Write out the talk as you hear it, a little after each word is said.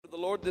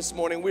Lord this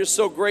morning. We're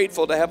so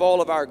grateful to have all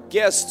of our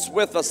guests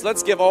with us.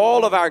 Let's give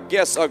all of our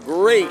guests a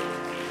great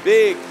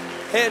big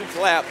hand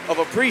clap of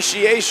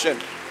appreciation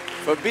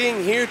for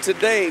being here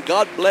today.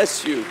 God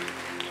bless you.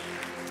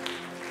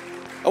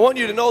 I want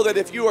you to know that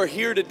if you are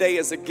here today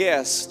as a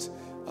guest,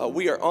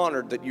 we are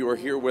honored that you are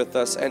here with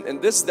us.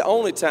 And this is the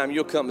only time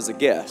you'll come as a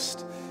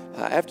guest.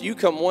 After you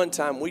come one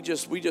time, we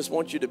just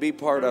want you to be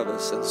part of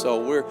us, and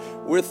so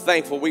we're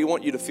thankful. We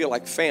want you to feel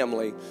like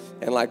family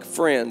and like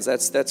friends.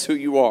 That's who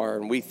you are,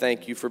 and we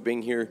thank you for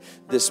being here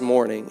this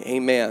morning.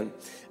 Amen.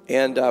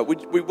 And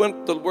we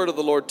want the word of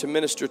the Lord to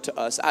minister to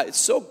us. It's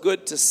so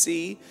good to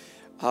see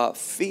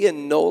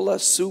Fianola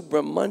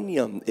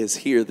Subramaniam is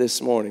here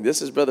this morning.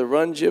 This is Brother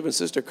Runjib and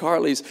Sister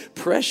Carly's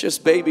precious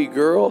baby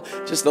girl,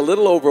 just a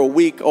little over a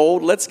week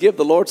old. Let's give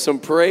the Lord some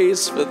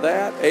praise for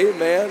that.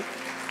 Amen.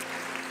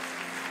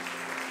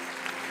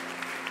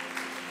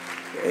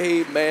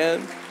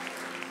 Amen.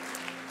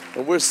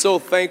 And we're so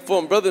thankful.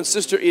 And Brother and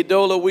Sister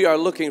Idola, we are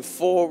looking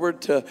forward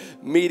to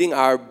meeting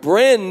our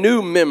brand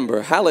new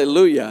member.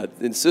 Hallelujah.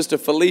 And Sister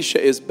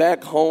Felicia is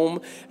back home,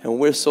 and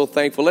we're so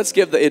thankful. Let's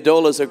give the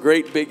Idolas a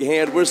great big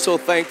hand. We're so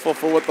thankful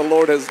for what the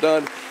Lord has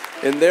done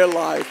in their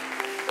life.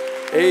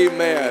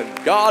 Amen.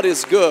 God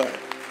is good.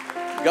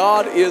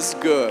 God is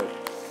good.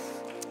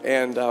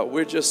 And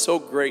we're just so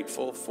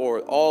grateful for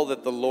all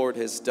that the Lord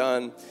has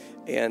done.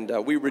 And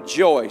we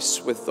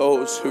rejoice with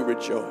those who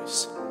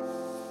rejoice.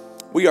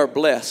 We are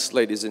blessed,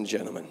 ladies and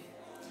gentlemen.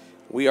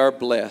 We are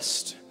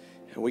blessed,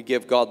 and we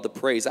give God the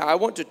praise. I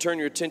want to turn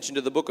your attention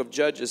to the book of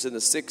Judges in the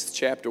 6th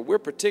chapter. We're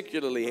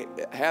particularly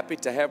happy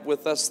to have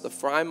with us the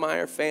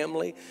Freimeyer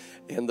family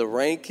and the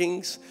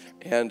Rankings,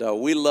 and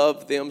we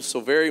love them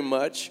so very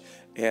much.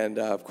 And,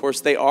 of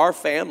course, they are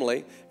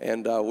family,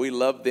 and we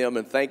love them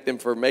and thank them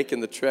for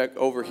making the trek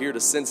over here to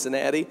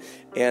Cincinnati.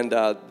 And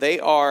they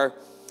are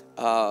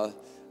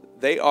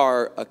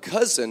a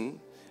cousin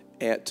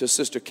to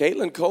Sister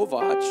Caitlin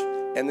Kovach,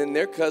 and then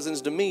they're cousins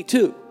to me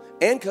too,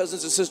 and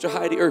cousins to Sister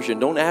Heidi Urshan.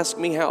 Don't ask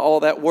me how all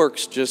that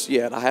works just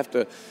yet. I have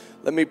to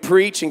let me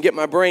preach and get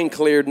my brain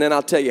cleared, and then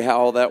I'll tell you how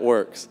all that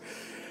works.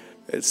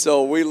 And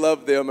so we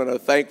love them and are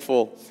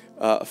thankful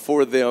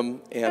for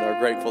them and are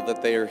grateful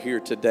that they are here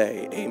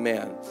today.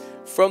 Amen.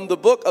 From the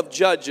book of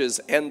Judges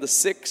and the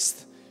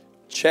 6th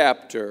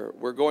chapter,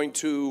 we're going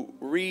to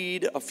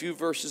read a few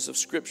verses of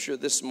Scripture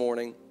this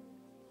morning.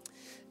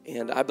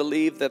 And I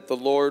believe that the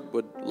Lord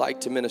would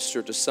like to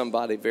minister to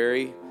somebody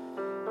very,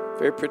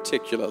 very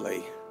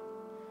particularly.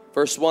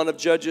 Verse 1 of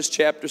Judges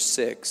chapter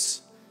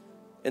 6.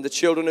 And the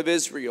children of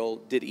Israel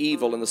did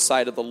evil in the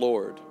sight of the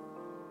Lord.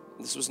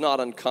 This was not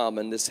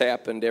uncommon. This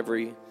happened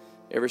every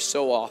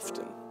so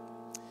often.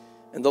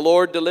 And the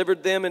Lord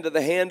delivered them into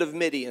the hand of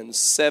Midian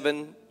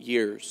 7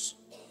 years.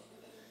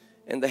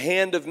 And the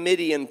hand of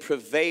Midian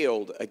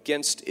prevailed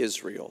against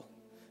Israel.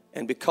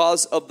 And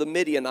because of the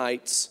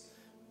Midianites,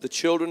 the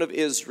children of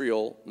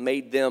Israel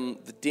made them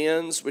the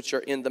dens which are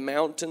in the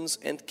mountains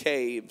and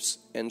caves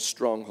and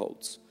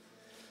strongholds.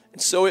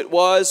 And so it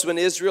was when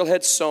Israel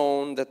had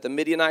sown that the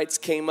Midianites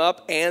came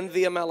up, and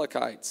the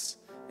Amalekites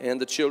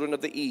and the children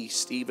of the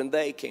east, even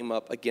they came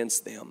up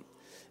against them.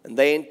 And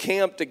they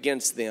encamped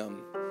against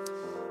them.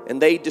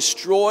 And they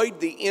destroyed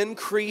the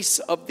increase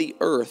of the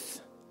earth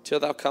till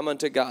thou come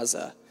unto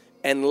Gaza,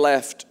 and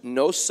left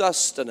no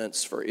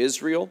sustenance for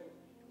Israel,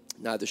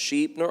 neither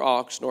sheep nor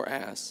ox nor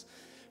ass.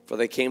 For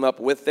they came up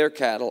with their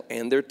cattle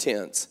and their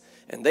tents,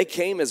 and they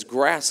came as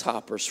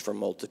grasshoppers for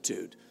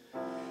multitude.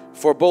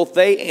 For both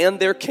they and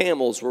their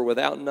camels were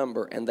without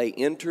number, and they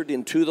entered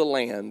into the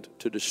land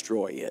to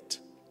destroy it.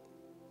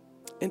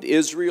 And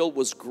Israel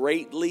was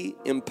greatly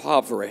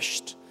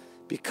impoverished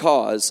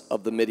because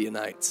of the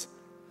Midianites.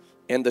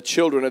 And the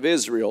children of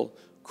Israel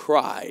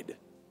cried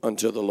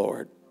unto the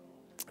Lord.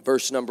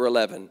 Verse number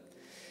 11.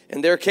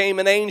 And there came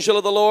an angel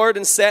of the Lord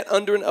and sat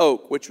under an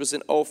oak, which was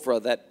in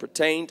Ophrah, that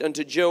pertained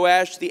unto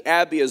Joash the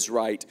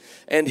Abiezrite.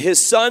 And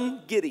his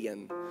son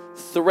Gideon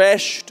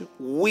threshed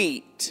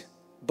wheat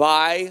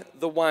by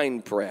the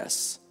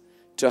winepress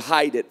to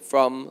hide it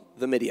from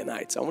the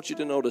Midianites. I want you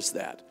to notice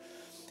that.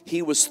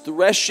 He was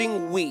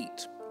threshing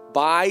wheat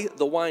by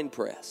the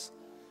winepress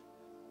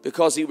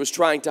because he was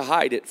trying to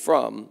hide it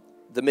from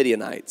the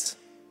Midianites.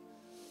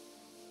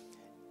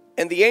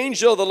 And the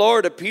angel of the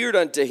Lord appeared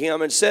unto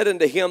him and said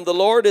unto him, The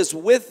Lord is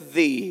with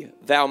thee,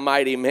 thou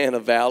mighty man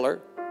of valor.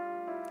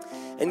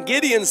 And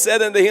Gideon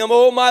said unto him,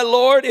 O my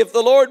Lord, if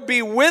the Lord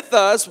be with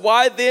us,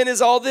 why then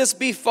is all this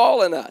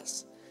befallen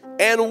us?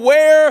 And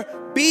where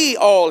be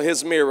all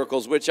his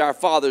miracles which our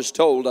fathers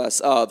told us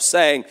of,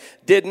 saying,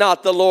 Did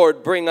not the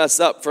Lord bring us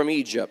up from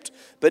Egypt?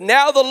 But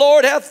now the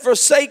Lord hath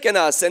forsaken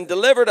us and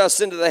delivered us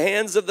into the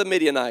hands of the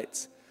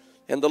Midianites.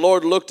 And the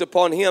Lord looked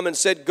upon him and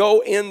said, Go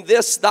in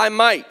this thy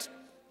might,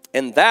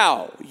 and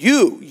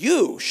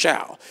you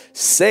shall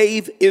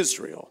save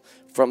Israel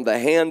from the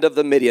hand of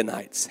the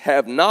Midianites.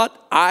 Have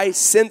not I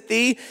sent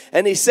thee?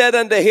 And he said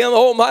unto him,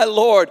 O my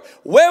Lord,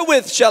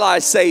 wherewith shall I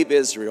save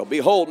Israel?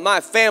 Behold,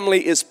 my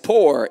family is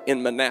poor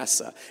in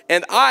Manasseh,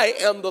 and I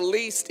am the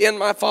least in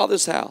my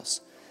father's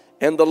house.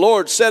 And the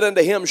Lord said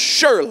unto him,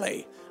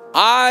 Surely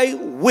I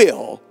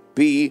will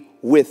be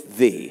with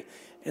thee,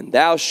 and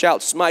thou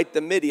shalt smite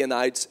the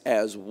Midianites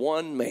as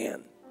one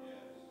man.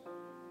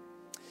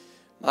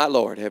 My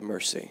Lord, have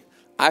mercy.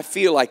 I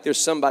feel like there's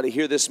somebody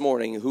here this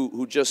morning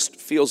who just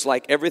feels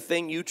like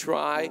everything you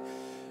try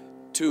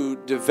to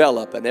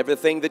develop and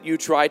everything that you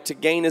try to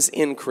gain as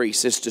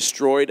increase is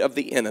destroyed of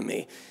the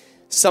enemy.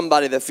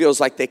 Somebody that feels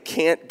like they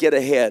can't get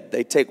ahead.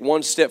 They take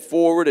one step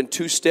forward and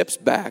two steps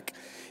back.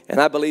 And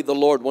I believe the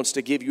Lord wants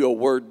to give you a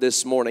word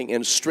this morning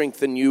and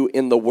strengthen you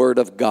in the word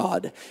of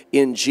God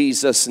in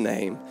Jesus'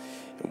 name.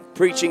 I'm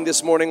preaching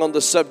this morning on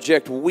the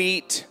subject,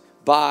 wheat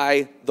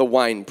by the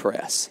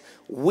winepress.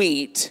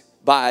 Wheat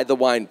by the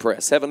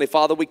winepress. Heavenly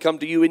Father, we come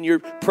to you in your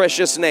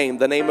precious name,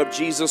 the name of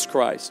Jesus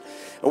Christ.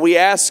 And we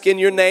ask in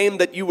your name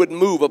that you would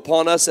move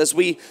upon us as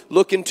we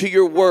look into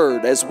your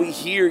word, as we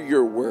hear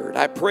your word.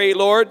 I pray,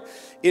 Lord,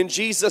 in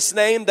Jesus'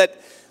 name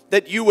that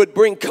you would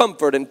bring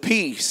comfort and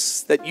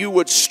peace, that you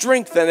would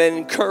strengthen and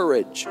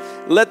encourage.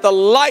 Let the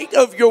light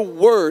of your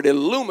word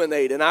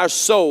illuminate in our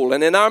soul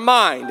and in our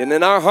mind and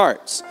in our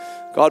hearts.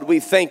 God, we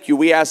thank you.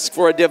 We ask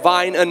for a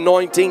divine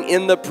anointing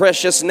in the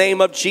precious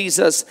name of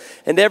Jesus.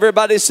 And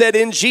everybody said,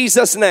 in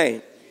Jesus'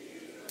 name.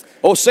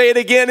 Oh, say it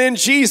again, in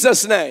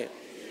Jesus' name.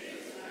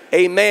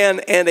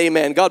 Amen and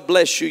amen. God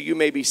bless you. You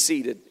may be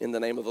seated in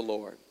the name of the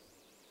Lord.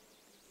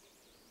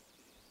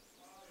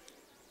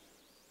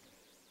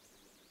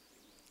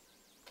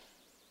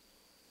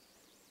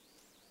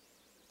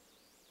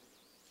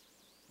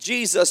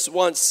 Jesus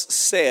once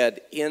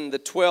said in the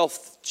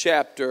 12th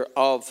chapter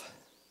of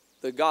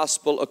the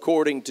Gospel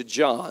according to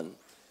John,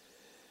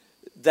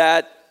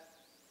 that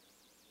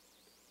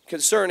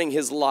concerning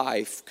his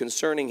life,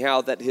 concerning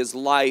how that his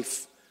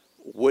life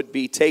would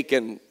be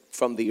taken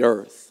from the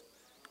earth.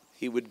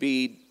 He would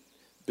be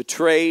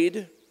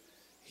betrayed.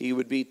 He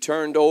would be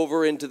turned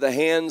over into the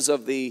hands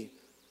of the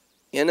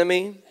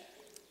enemy.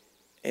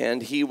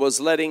 And he was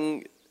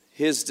letting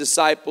his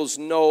disciples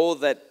know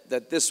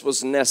that this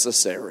was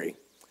necessary.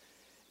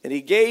 And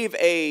he gave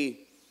a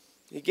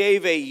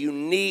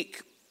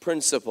unique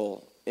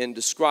principle in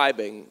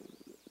describing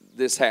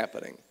this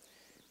happening.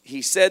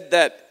 He said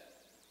that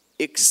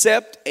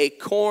except a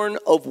corn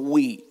of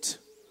wheat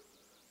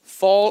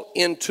fall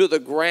into the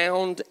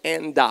ground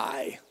and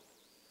die,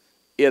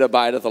 it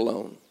abideth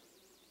alone.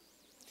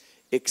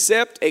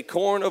 Except a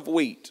corn of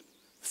wheat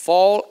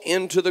fall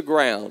into the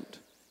ground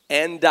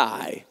and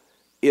die,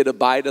 it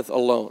abideth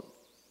alone.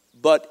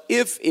 But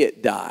if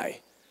it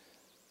die,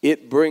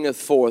 it bringeth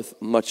forth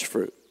much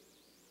fruit.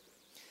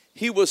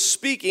 He was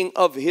speaking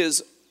of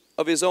his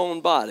own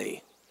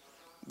body,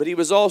 but he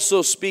was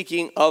also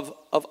speaking of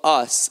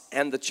us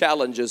and the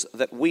challenges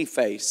that we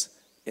face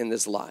in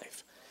this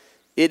life.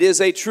 It is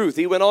a truth.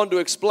 He went on to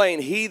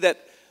explain, he that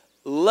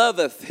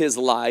loveth his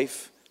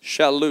life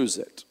shall lose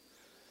it.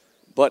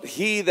 But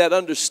he that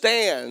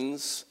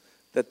understands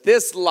that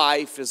this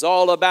life is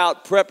all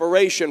about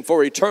preparation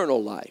for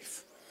eternal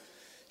life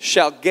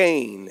shall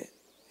gain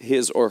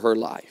his or her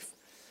life.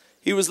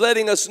 He was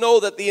letting us know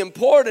that the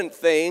important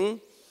thing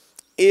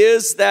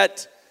is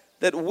that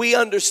we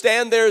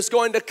understand there is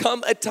going to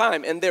come a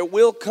time, and there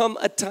will come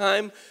a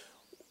time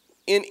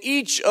in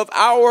each of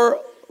our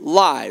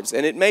lives,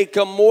 and it may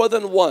come more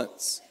than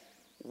once,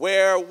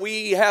 where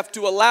we have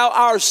to allow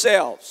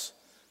ourselves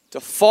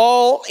to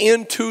fall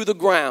into the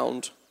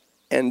ground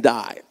and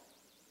die.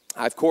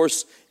 I, of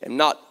course, am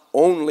not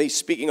only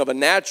speaking of a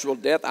natural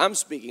death, I'm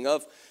speaking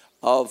of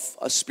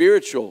a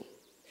spiritual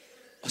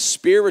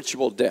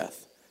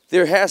death.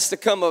 There has to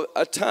come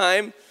a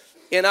time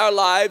in our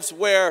lives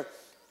where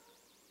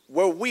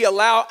we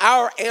allow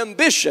our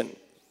ambition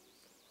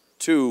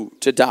to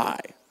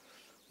die,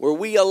 where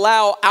we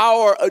allow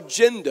our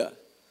agenda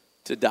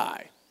to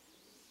die,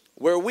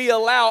 where we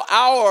allow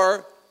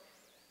our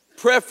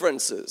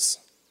preferences,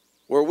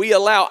 where we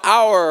allow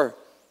our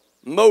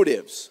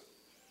motives,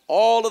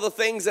 all of the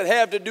things that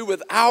have to do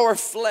with our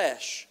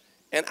flesh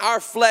and our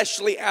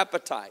fleshly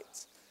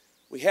appetites.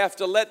 We have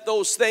to let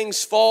those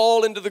things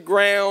fall into the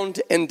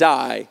ground and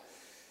die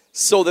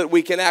so that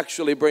we can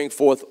actually bring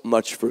forth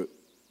much fruit.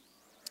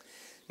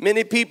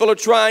 Many people are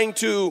trying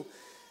to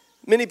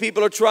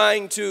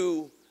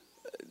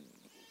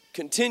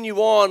continue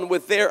on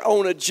with their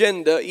own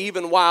agenda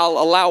even while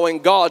allowing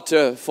God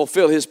to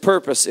fulfill his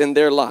purpose in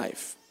their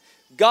life.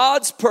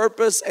 God's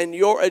purpose and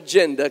your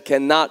agenda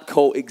cannot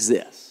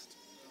coexist.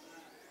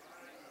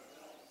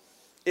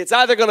 It's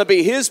either going to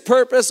be his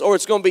purpose or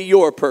it's going to be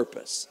your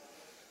purpose.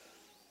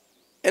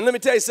 And let me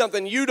tell you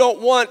something, you don't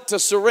want to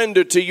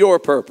surrender to your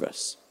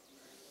purpose.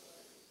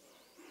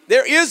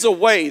 There is a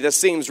way that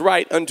seems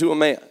right unto a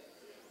man.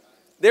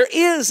 There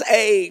is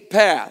a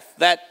path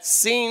that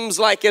seems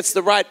like it's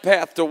the right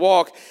path to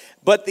walk,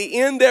 but the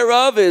end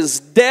thereof is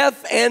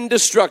death and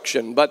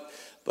destruction. But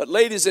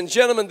ladies and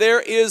gentlemen,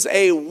 there is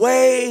a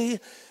way,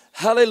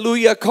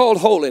 hallelujah, called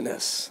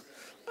holiness,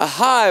 a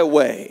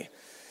highway.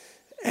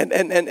 And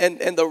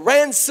the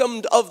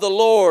ransomed of the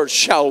Lord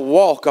shall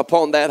walk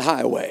upon that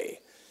highway.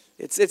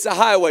 It's a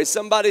highway.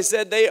 Somebody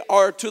said they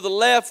are to the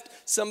left.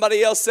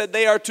 Somebody else said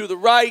they are to the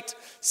right.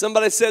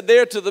 Somebody said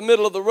they're to the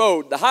middle of the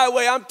road. The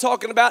highway I'm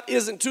talking about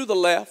isn't to the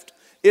left.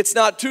 It's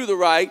not to the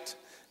right.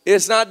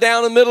 It's not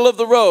down the middle of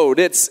the road.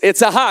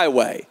 It's a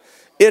highway.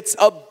 It's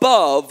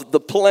above the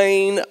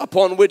plane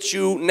upon which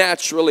you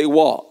naturally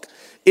walk.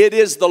 It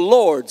is the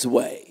Lord's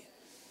way.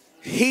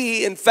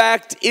 He, in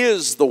fact,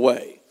 is the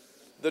way,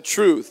 the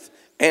truth,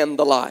 and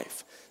the life.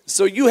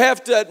 So you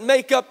have to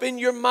make up in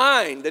your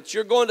mind that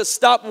you're going to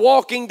stop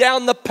walking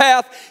down the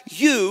path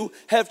you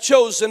have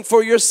chosen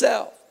for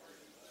yourself.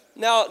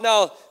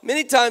 Now,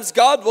 many times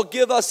God will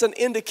give us an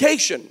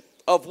indication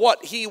of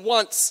what he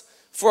wants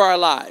for our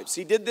lives.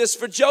 He did this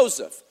for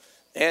Joseph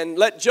and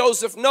let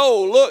Joseph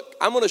know, look,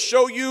 I'm going to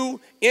show you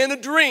in a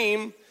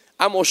dream,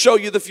 I'm going to show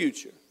you the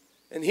future.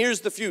 And here's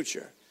the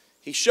future.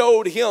 He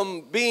showed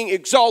him being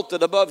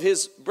exalted above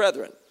his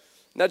brethren.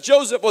 Now,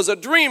 Joseph was a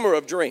dreamer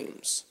of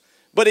dreams.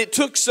 But it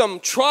took some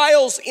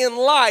trials in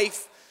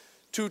life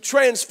to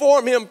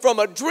transform him from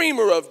a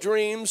dreamer of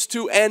dreams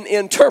to an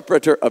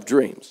interpreter of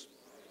dreams.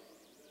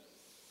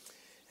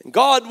 And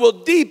God will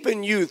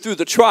deepen you through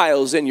the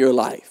trials in your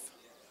life.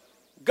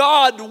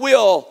 God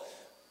will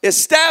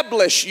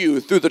establish you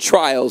through the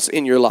trials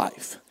in your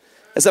life.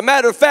 As a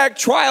matter of fact,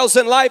 trials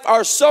in life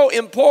are so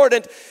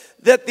important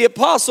that the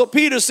Apostle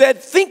Peter said,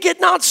 think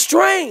it not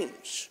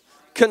strange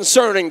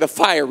concerning the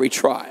fiery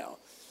trial.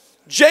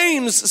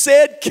 James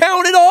said,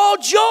 count it all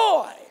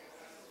joy.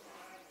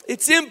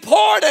 It's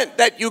important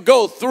that you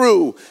go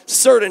through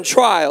certain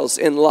trials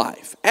in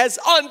life. As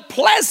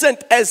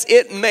unpleasant as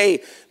it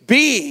may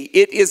be,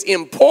 it is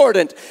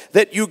important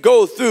that you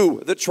go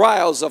through the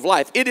trials of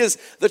life. It is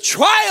the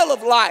trial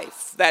of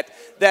life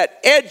that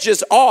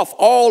edges off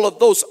all of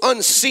those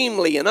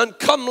unseemly and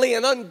uncomely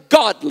and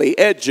ungodly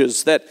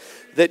edges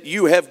that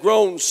you have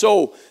grown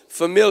so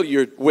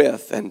familiar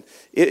with. And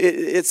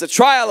it's a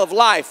trial of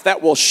life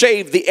that will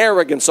shave the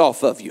arrogance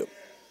off of you.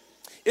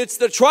 It's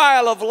the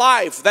trial of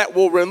life that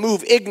will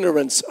remove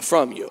ignorance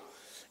from you.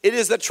 It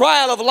is the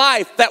trial of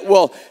life that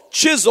will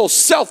chisel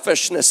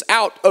selfishness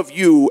out of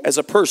you as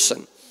a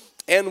person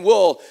and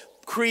will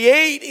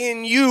create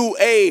in you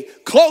a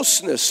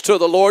closeness to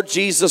the Lord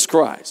Jesus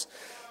Christ.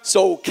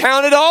 So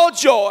count it all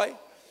joy.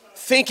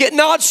 Think it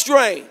not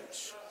strange.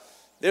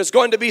 There's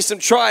going to be some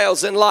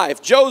trials in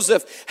life.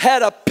 Joseph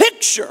had a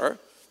picture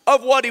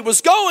of what he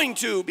was going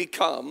to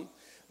become,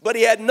 but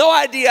he had no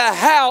idea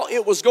how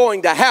it was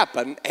going to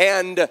happen,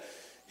 and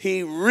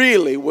he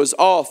really was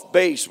off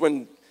base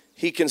when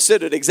he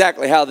considered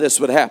exactly how this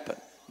would happen.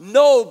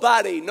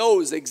 Nobody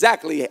knows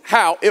exactly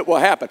how it will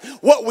happen.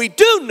 What we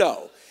do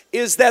know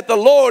is that the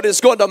Lord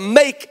is going to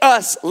make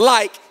us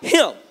like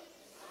him.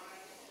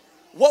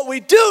 What we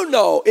do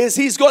know is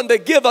he's going to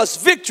give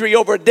us victory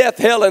over death,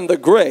 hell, and the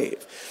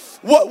grave.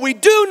 What we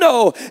do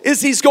know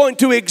is he's going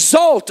to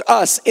exalt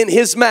us in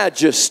his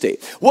majesty.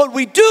 What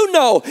we do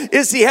know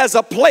is he has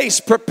a place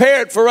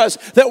prepared for us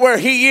that where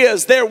he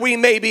is, there we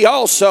may be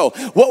also.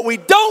 What we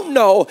don't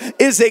know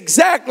is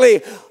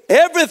exactly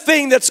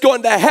everything that's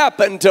going to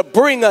happen to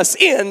bring us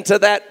into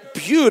that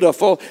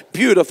beautiful,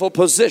 beautiful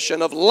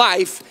position of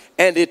life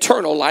and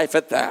eternal life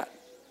at that.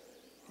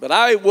 But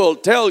I will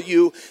tell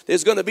you,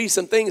 there's going to be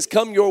some things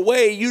come your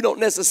way you don't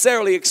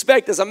necessarily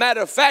expect. As a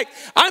matter of fact,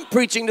 I'm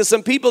preaching to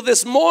some people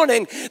this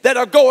morning that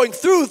are going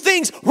through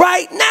things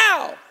right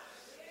now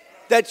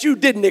that you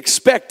didn't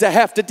expect to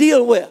have to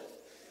deal with.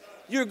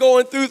 You're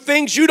going through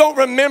things you don't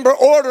remember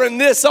ordering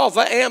this off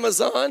of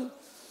Amazon.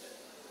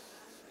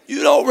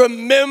 You don't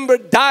remember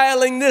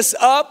dialing this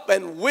up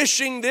and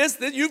wishing this,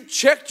 that you've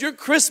checked your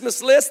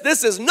Christmas list.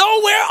 This is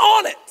nowhere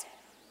on it.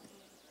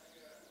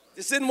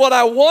 This isn't what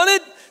I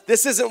wanted.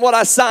 This isn't what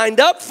I signed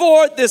up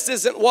for. This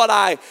isn't what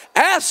I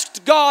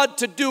asked God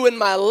to do in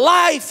my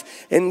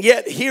life. And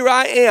yet here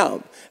I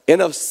am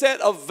in a set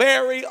of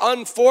very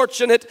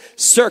unfortunate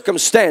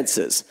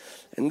circumstances.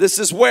 And this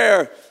is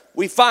where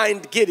we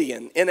find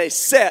Gideon, in a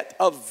set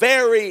of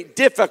very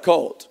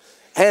difficult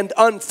and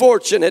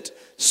unfortunate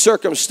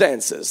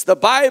circumstances. The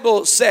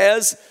Bible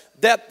says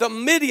that the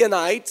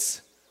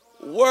Midianites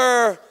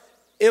were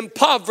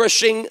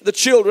impoverishing the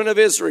children of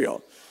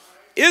Israel.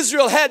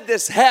 Israel had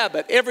this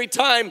habit. Every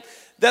time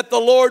that the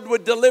Lord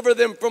would deliver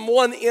them from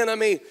one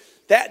enemy,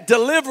 that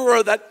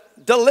deliverer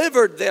that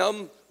delivered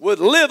them would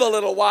live a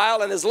little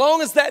while. And as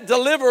long as that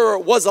deliverer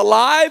was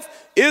alive,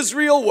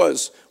 Israel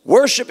was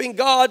worshiping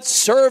God,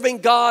 serving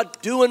God,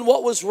 doing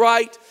what was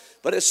right.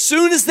 But as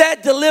soon as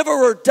that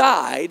deliverer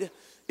died,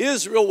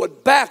 Israel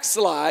would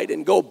backslide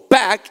and go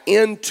back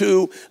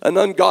into an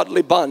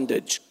ungodly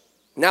bondage.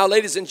 Now,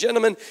 ladies and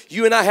gentlemen,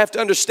 you and I have to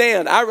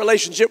understand our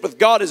relationship with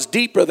God is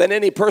deeper than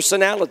any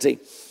personality.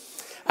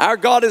 Our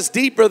God is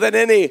deeper than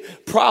any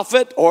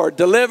prophet or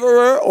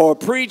deliverer or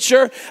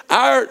preacher.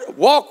 Our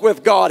walk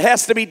with God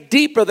has to be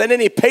deeper than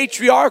any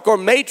patriarch or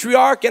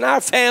matriarch in our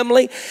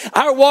family.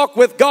 Our walk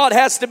with God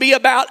has to be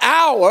about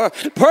our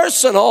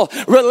personal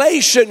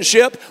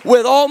relationship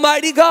with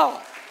Almighty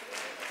God.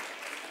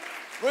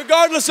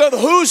 Regardless of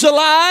who's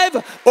alive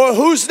or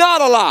who's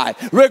not alive.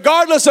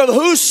 Regardless of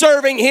who's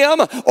serving him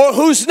or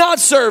who's not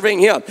serving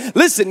him.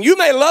 Listen, you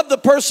may love the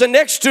person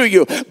next to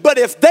you, but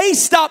if they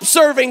stop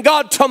serving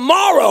God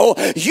tomorrow,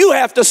 you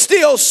have to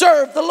still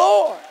serve the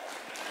Lord.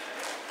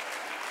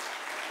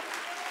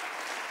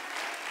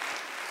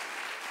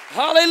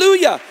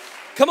 Hallelujah.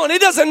 Come on,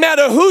 it doesn't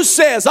matter who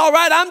says, all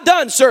right, I'm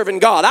done serving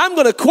God. I'm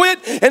going to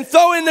quit and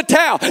throw in the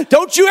towel.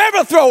 Don't you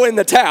ever throw in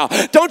the towel.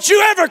 Don't you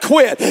ever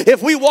quit.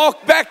 If we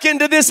walk back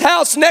into this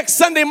house next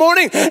Sunday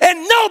morning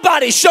and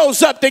nobody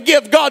shows up to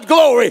give God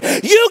glory,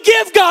 you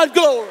give God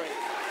glory.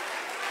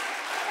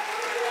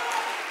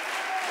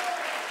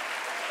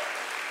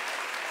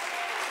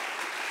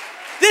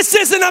 This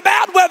isn't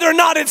about whether or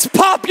not it's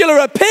popular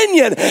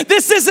opinion.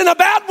 This isn't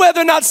about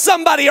whether or not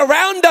somebody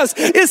around us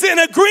is in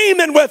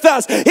agreement with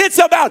us. It's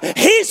about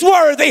he's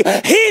worthy,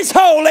 he's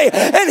holy,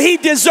 and he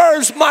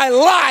deserves my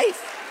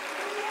life.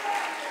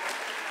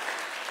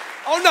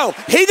 Oh no,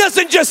 he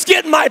doesn't just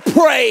get my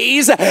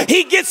praise.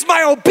 He gets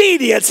my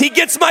obedience. He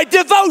gets my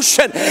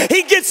devotion.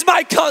 He gets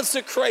my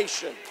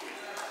consecration.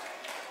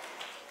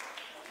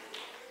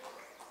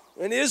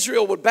 And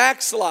Israel would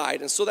backslide,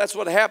 and so that's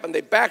what happened.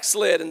 They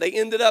backslid, and they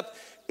ended up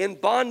in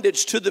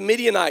bondage to the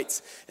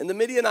Midianites. And the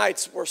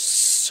Midianites were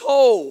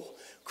so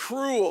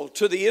cruel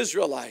to the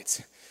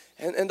Israelites.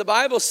 And the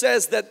Bible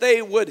says that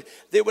they would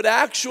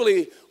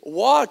actually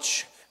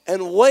watch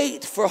and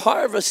wait for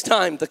harvest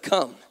time to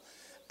come.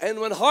 And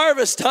when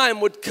harvest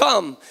time would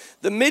come,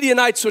 the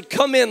Midianites would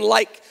come in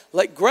like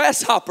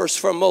grasshoppers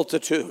for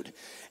multitude,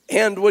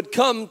 and would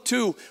come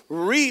to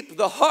reap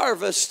the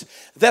harvest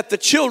that the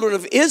children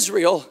of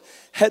Israel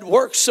had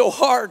worked so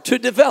hard to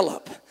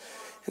develop.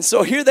 And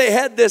so here they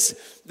had this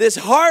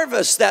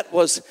harvest that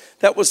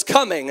was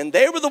coming, and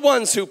they were the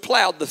ones who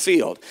plowed the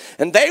field,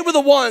 and they were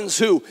the ones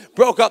who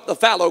broke up the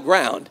fallow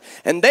ground,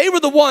 and they were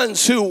the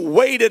ones who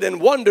waited and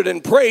wondered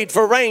and prayed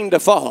for rain to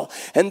fall,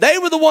 and they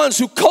were the ones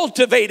who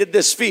cultivated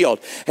this field.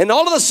 And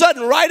all of a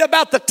sudden, right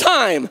about the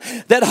time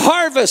that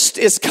harvest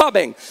is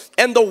coming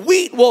and the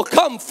wheat will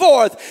come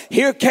forth,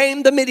 here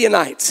came the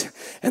Midianites,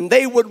 and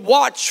they would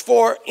watch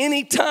for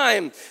any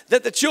time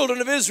that the children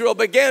of Israel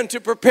began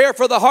to prepare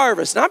for the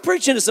harvest. And I'm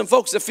preaching to some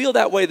folks that feel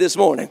that way this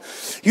morning.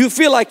 You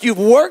feel like you've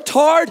worked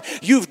hard,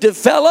 you've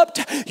developed,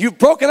 you've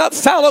broken up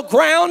fallow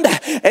ground,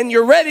 and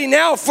you're ready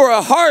now for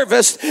a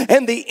harvest,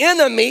 and the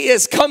enemy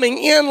is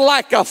coming in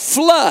like a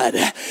flood.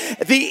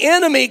 The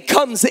enemy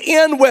comes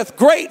in with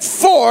great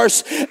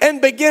force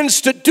and begins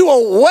to do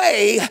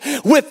away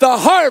with the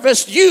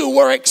harvest you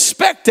were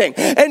expecting,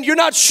 and you're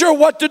not sure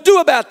what to do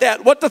about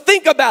that, what to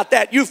think about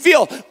that. You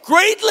feel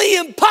greatly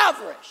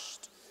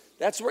impoverished.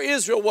 That's where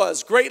Israel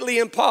was, greatly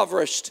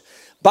impoverished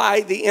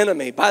by the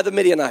enemy, by the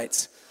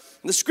Midianites.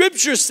 The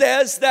scripture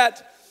says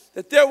that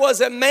there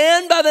was a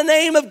man by the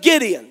name of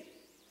Gideon.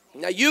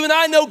 Now, you and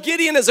I know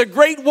Gideon is a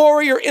great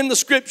warrior in the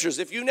scriptures.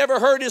 If you never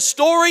heard his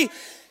story,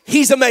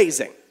 he's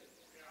amazing.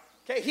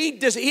 Okay,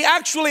 he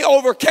actually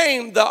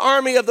overcame the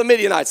army of the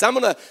Midianites. I'm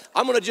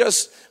gonna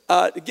just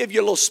give you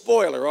a little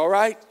spoiler, all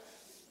right?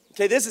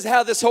 Okay, this is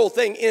how this whole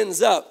thing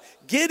ends up.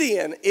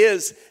 Gideon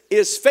is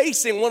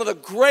facing one of the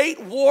great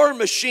war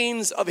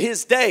machines of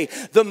his day.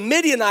 The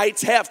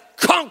Midianites have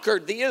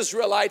conquered the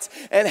Israelites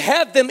and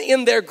have them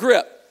in their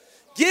grip.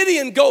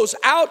 Gideon goes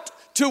out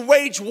to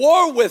wage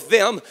war with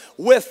them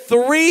with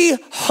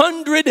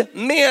 300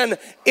 men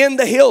in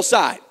the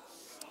hillside.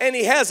 And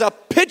he has a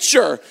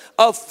pitcher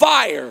of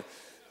fire,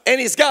 and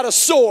he's got a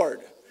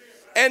sword.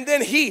 And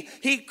then he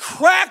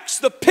cracks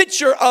the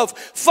pitcher of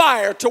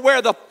fire to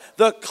where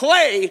the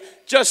clay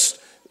just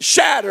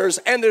shatters,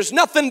 and there's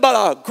nothing but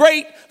a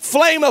great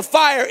flame of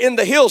fire in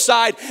the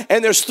hillside,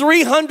 and there's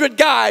 300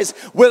 guys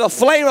with a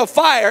flame of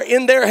fire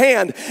in their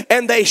hand,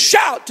 and they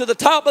shout to the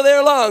top of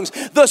their lungs,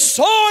 the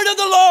sword of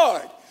the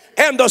Lord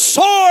and the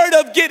sword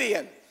of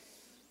Gideon.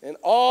 And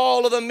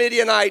all of the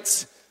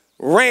Midianites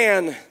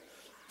ran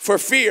for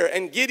fear,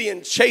 and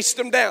Gideon chased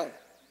them down.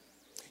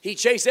 He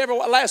chased every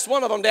last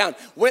one of them down,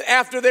 went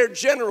after their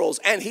generals,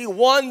 and he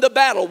won the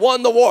battle,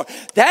 won the war.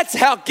 That's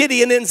how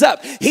Gideon ends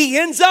up. He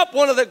ends up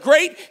one of the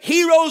great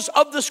heroes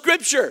of the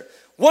scripture,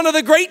 one of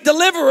the great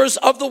deliverers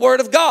of the word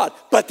of God.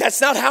 But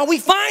that's not how we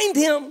find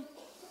him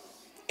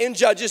in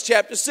Judges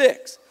chapter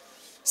 6.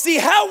 See,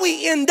 how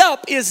we end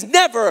up is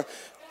never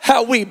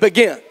how we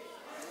begin.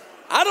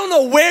 I don't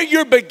know where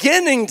you're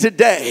beginning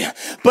today,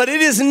 but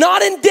it is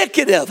not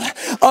indicative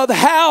of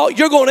how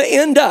you're going to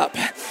end up.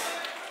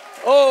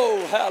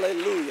 Oh,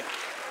 hallelujah.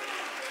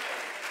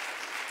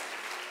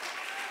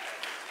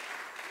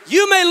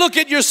 You may look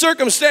at your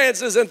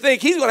circumstances and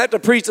think he's going to have to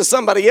preach to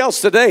somebody else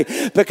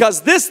today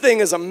because this thing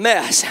is a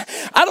mess.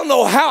 I don't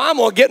know how I'm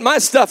going to get my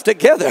stuff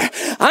together.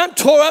 I'm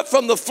tore up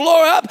from the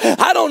floor up.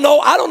 I don't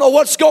know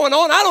what's going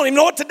on. I don't even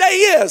know what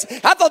today is.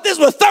 I thought this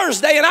was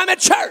Thursday and I'm at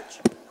church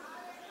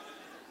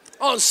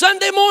on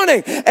Sunday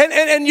morning,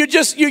 and you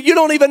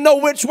don't even know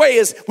which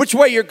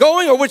way you're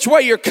going or which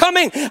way you're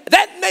coming.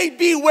 That may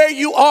be where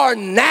you are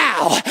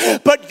now,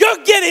 but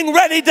you're getting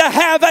ready to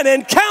have an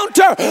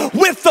encounter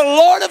with the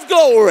Lord. Lord of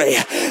glory.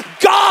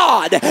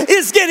 God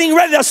is getting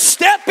ready to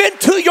step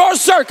into your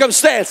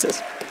circumstances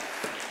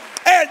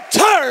and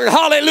turn,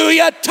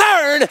 hallelujah,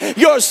 turn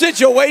your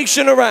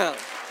situation around.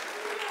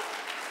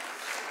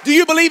 Do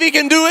you believe he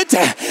can do it?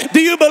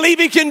 Do you believe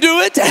he can do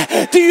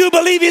it? Do you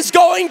believe he's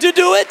going to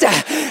do it?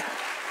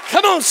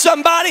 Come on,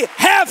 somebody.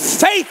 Have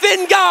faith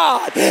in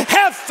God.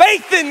 Have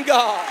faith in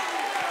God.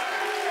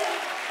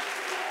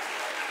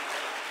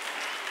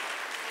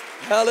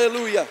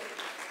 Hallelujah.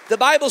 The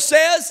Bible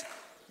says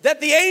that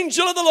the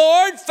angel of the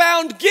Lord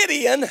found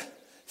Gideon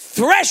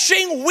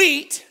threshing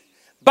wheat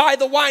by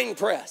the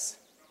winepress.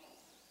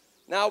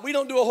 Now, we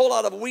don't do a whole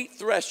lot of wheat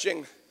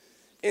threshing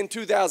in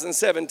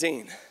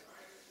 2017.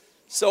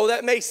 So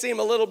that may seem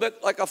a little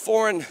bit like a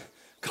foreign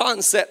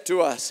concept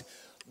to us.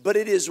 But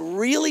it is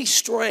really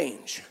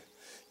strange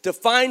to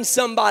find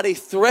somebody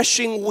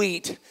threshing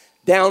wheat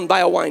down by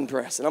a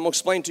winepress. And I'm going to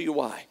explain to you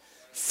why.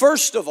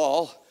 First of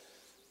all,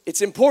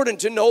 it's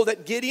important to know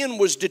that Gideon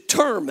was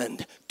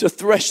determined to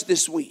thresh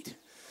this wheat.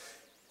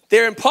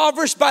 They're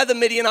impoverished by the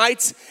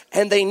Midianites,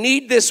 and they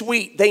need this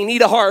wheat. They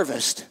need a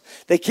harvest.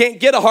 They can't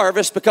get a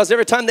harvest because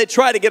every time they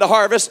try to get a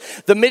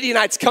harvest, the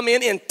Midianites come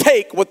in and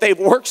take what they've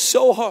worked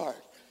so hard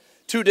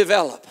to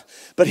develop.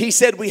 But he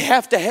said, we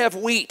have to have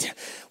wheat.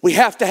 We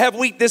have to have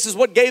wheat. This is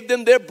what gave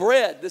them their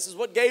bread. This is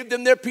what gave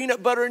them their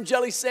peanut butter and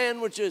jelly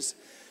sandwiches.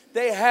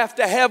 They have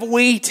to have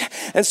wheat.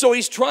 And so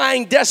he's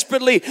trying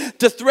desperately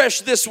to thresh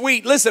this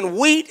wheat. Listen,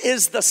 wheat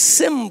is the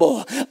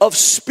symbol of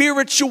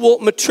spiritual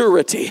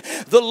maturity.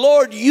 The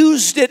Lord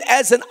used it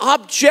as an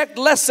object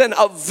lesson,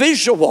 a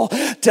visual,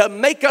 to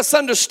make us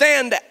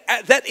understand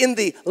that in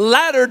the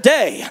latter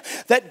day,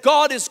 that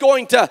God is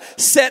going to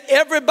set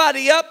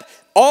everybody up,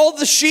 all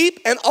the sheep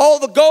and all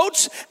the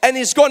goats, and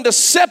he's going to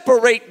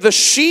separate the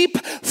sheep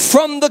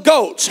from the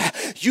goats.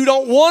 You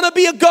don't want to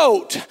be a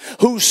goat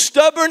who's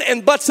stubborn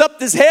and butts up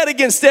his head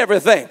against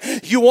everything.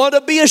 You want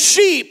to be a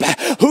sheep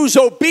who's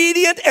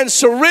obedient and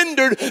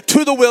surrendered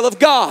to the will of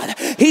God.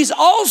 He's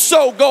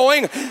also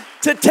going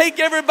to take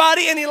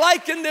everybody, and he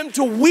likened them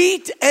to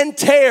wheat and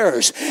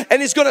tares.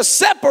 And he's going to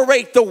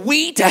separate the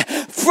wheat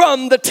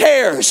from the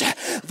tares.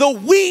 The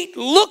wheat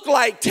look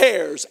like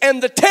tares,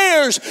 and the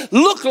tares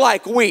look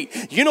like wheat.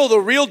 You know, the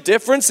real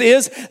difference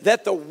is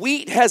that the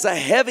wheat has a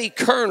heavy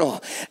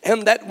kernel,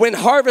 and that when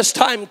harvest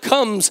time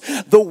comes,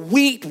 the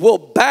wheat will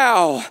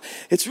bow.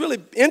 It's really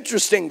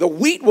interesting. The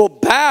wheat will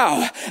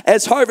bow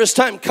as harvest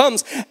time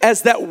comes,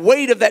 as that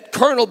weight of that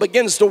kernel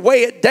begins to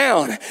weigh it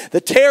down.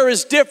 The tare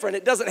is different.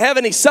 It doesn't have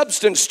any substance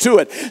to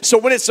it. So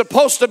when it's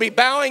supposed to be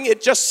bowing, it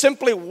just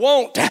simply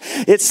won't.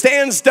 It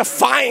stands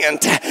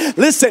defiant.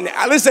 Listen,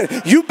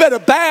 you better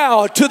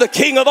bow to the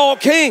King of all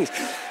kings.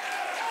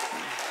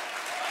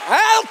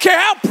 I don't care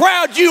how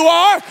proud you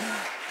are.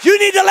 You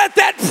need to let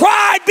that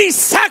pride be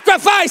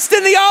sacrificed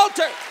in the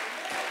altar.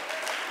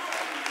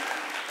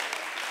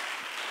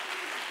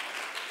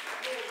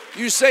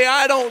 You say,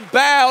 I don't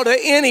bow to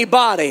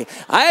anybody.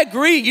 I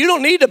agree, you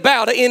don't need to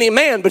bow to any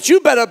man, but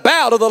you better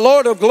bow to the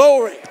Lord of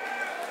glory.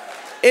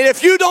 And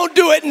if you don't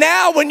do it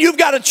now when you've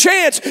got a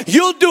chance,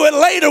 you'll do it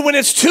later when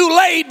it's too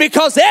late,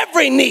 because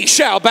every knee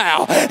shall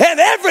bow and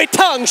every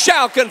tongue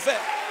shall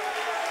confess.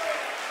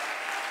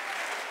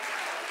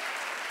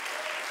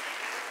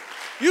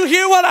 You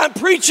hear what I'm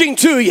preaching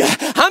to you?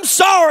 I'm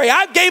sorry,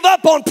 I gave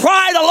up on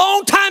pride a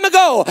long time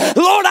ago.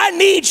 Lord, I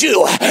need you.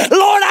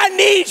 Lord, I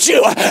need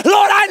you.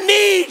 Lord, I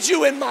need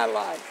you in my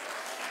life.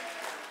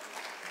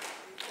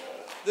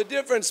 The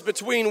difference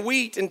between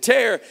wheat and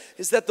tare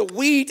is that the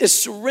wheat is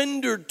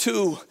surrendered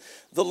to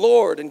the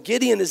Lord, and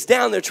Gideon is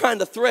down there trying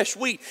to thresh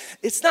wheat.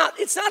 It's not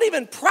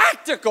even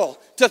practical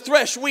to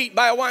thresh wheat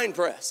by a wine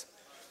press.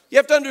 You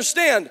have to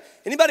understand,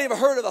 anybody ever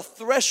heard of a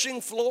threshing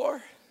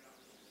floor?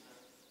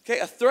 Okay,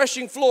 a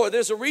threshing floor.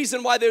 There's a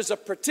reason why there's a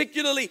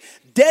particularly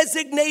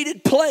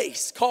designated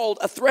place called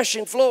a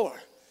threshing floor.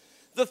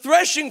 The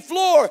threshing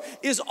floor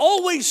is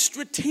always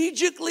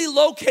strategically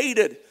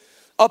located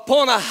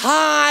upon a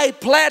high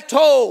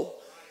plateau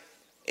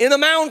in a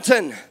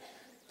mountain.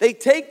 They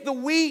take the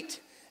wheat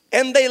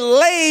and they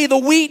lay the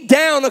wheat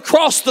down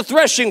across the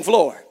threshing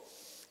floor.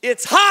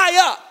 It's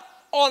high up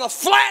on a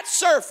flat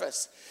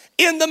surface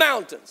in the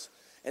mountains.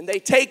 And they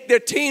take their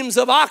teams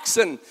of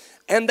oxen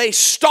and they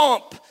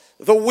stomp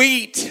the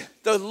wheat,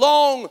 the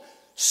long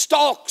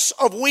stalks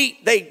of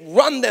wheat. They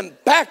run them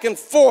back and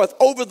forth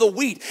over the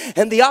wheat,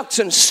 and the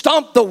oxen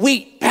stomp the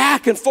wheat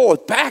back and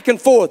forth, back and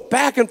forth,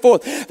 back and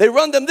forth. They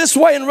run them this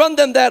way and run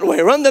them that way,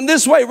 run them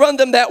this way, run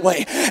them that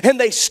way. And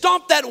they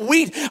stomp that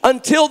wheat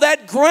until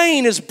that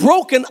grain is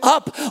broken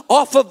up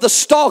off of the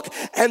stalk,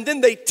 and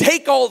then they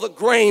take all the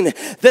grain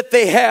that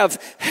they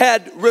have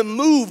had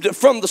removed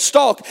from the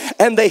stalk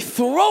and they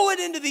throw it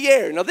into the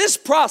air. Now, this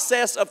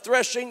process of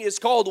threshing is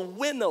called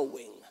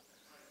winnowing.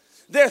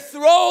 They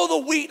throw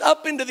the wheat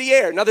up into the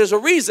air. Now, there's a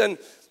reason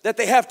that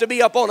they have to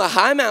be up on a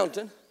high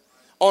mountain,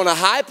 on a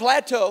high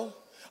plateau,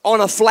 on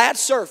a flat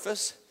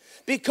surface,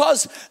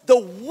 because the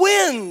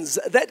winds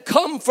that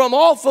come from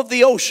off of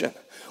the ocean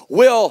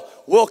will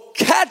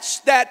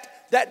catch that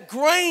that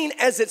grain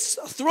as it's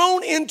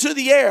thrown into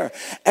the air.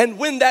 And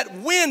when that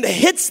wind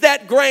hits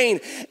that grain,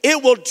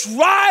 it will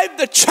drive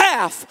the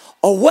chaff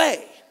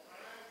away.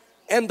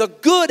 And the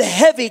good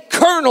heavy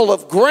kernel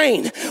of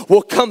grain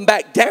will come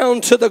back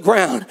down to the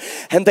ground.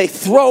 And they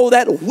throw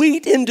that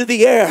wheat into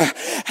the air.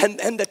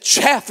 And the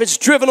chaff is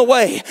driven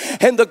away.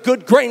 And the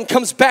good grain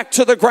comes back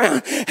to the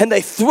ground. And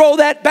they throw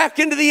that back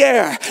into the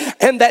air.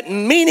 And that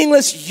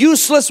meaningless,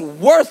 useless,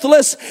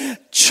 worthless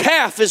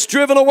chaff is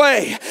driven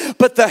away.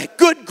 But the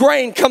good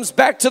grain comes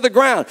back to the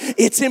ground.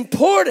 It's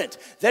important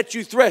that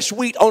you thresh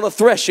wheat on a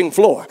threshing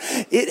floor.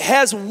 It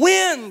has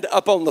wind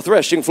up on the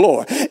threshing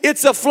floor.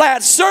 It's a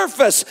flat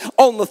surface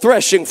on the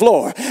threshing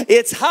floor.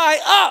 It's high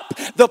up.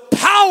 The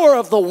power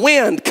of the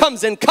wind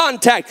comes in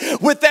contact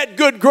with that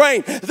good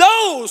grain.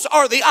 Those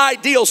are the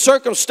ideal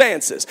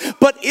circumstances.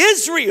 But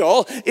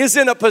Israel is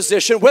in a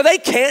position where they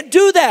can't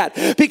do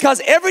that,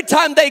 because every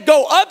time they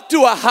go up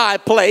to a high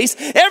place,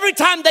 every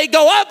time they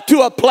go up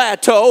to a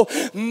plateau,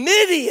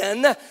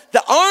 Midian,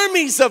 the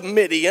armies of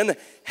Midian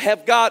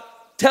have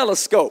got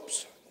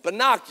telescopes,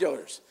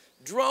 binoculars,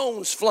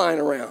 drones flying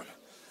around,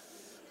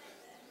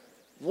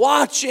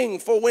 watching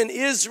for when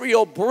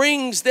Israel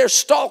brings their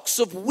stalks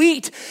of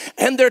wheat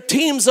and their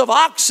teams of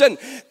oxen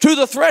to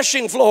the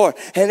threshing floor.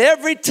 And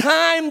every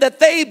time that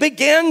they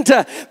begin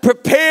to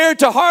prepare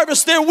to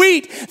harvest their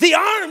wheat, the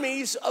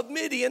armies of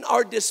Midian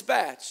are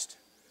dispatched,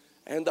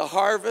 and the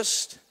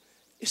harvest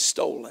is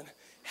stolen.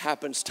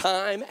 Happens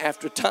time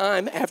after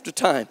time after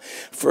time.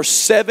 For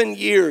 7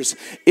 years,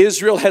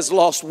 Israel has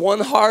lost one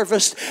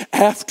harvest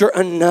after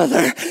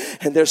another.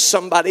 And there's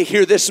somebody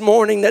here this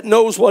morning that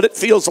knows what it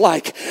feels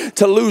like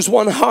to lose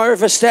one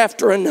harvest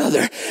after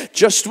another.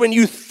 Just when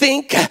you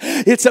think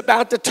it's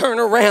about to turn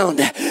around,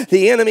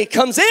 the enemy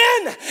comes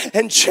in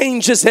and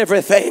changes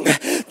everything.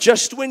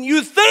 Just when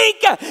you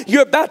think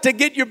you're about to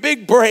get your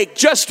big break,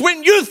 just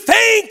when you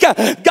think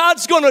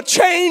God's going to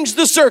change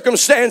the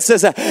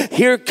circumstances,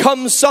 here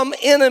comes some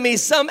enemy,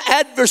 some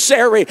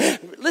adversary.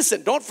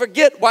 Listen, don't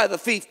forget why the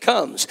thief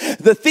comes.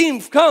 The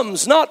thief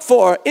comes not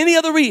for any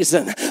other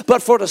reason,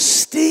 but for to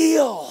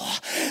steal,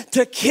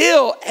 to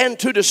kill, and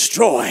to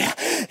destroy.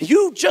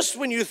 Just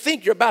when you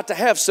think you're about to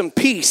have some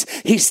peace,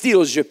 he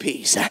steals your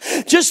peace.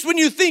 Just when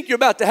you think you're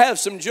about to have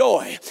some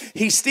joy,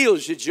 he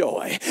steals your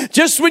joy.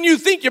 Just when you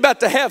think you're about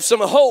to have some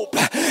hope,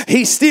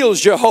 he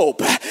steals your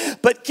hope.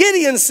 But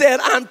Gideon said,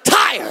 I'm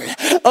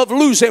tired of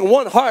losing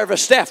one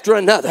harvest after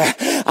another.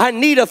 I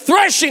need a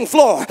threshing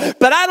floor,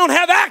 but I don't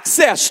have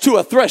access to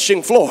a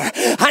threshing floor.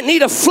 I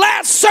need a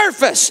flat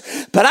surface,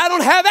 but I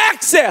don't have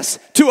access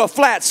to a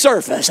flat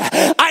surface.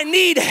 I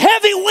need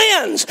heavy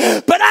winds,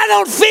 but I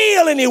don't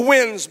feel any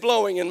winds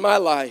blowing in my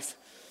life.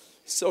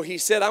 So he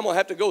said, I'm going to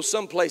have to go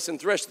someplace and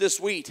thresh this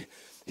wheat.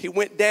 He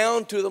went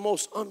down to the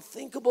most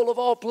unthinkable of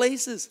all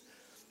places,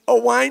 a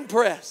wine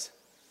press.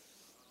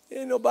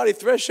 Ain't nobody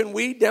threshing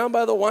wheat down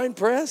by the wine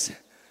press.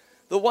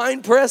 The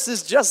wine press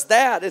is just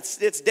that.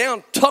 It's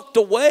down tucked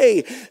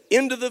away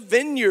into the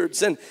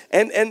vineyards, and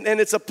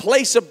it's a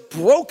place of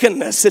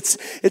brokenness.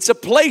 It's a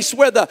place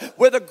where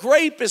the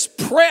grape is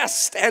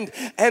pressed and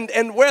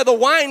where the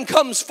wine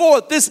comes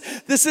forth.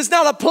 This is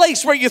not a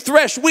place where you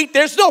thresh wheat.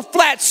 There's no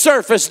flat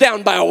surface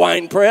down by a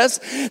wine press.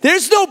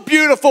 There's no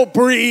beautiful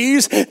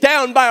breeze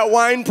down by a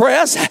wine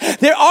press.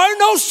 There are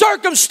no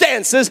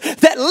circumstances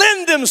that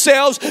lend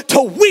themselves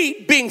to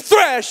wheat being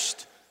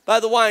threshed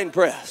by the wine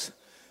press.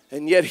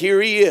 And yet here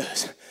he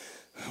is,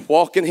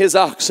 walking his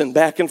oxen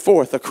back and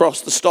forth across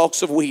the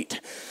stalks of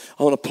wheat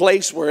on a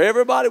place where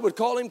everybody would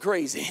call him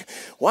crazy.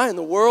 Why in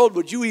the world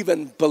would you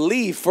even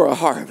believe for a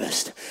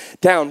harvest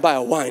down by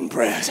a wine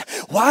press?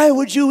 Why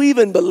would you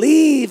even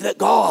believe that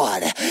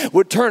God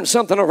would turn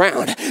something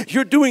around?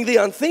 You're doing the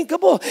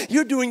unthinkable.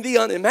 You're doing the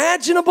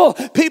unimaginable.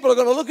 People are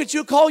going to look at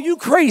you, call you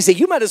crazy.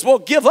 You might as well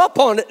give up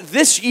on it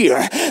this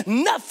year.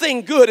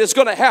 Nothing good is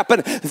going to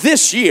happen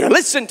this year.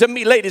 Listen to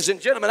me, ladies and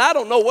gentlemen. I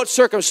don't know what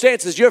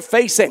circumstances you're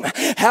facing,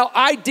 how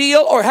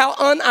ideal or how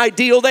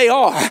unideal they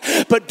are,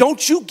 but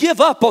don't you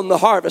give up on the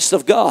harvest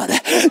of God.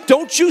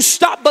 Don't you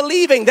stop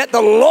believing that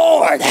the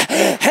Lord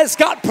has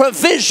got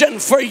provision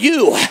for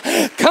you.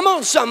 Come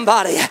on,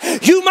 somebody.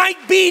 You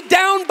might be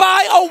down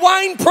by a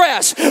wine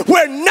press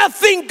where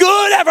nothing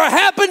good ever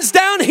happens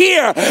down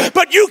here,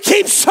 but you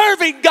keep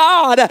serving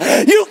God.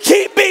 You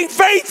keep being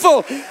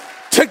faithful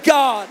to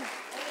God.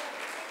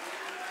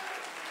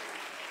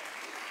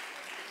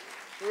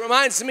 It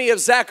reminds me of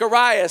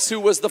Zacharias, who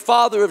was the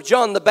father of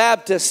John the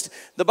Baptist.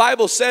 The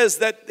Bible says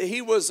that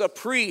he was a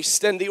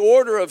priest, and the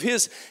order of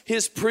his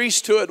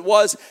priesthood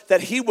was that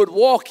he would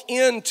walk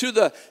into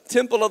the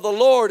temple of the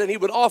Lord and he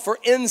would offer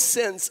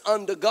incense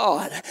unto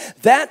God.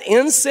 That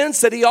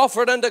incense that he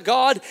offered unto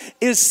God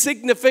is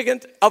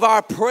significant of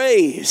our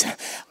praise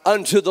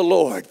unto the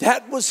Lord.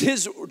 That was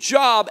his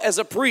job as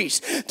a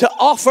priest, to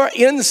offer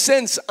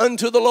incense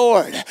unto the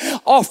Lord,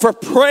 offer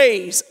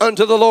praise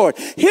unto the Lord.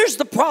 Here's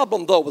the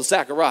problem though with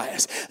Zacharias.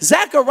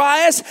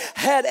 Zacharias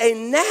had a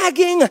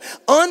nagging,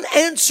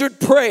 unanswered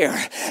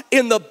prayer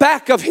in the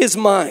back of his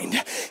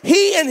mind.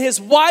 He and his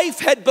wife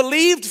had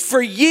believed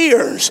for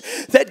years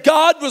that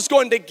God was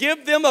going to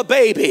give them a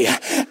baby,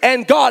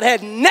 and God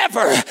had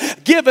never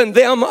given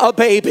them a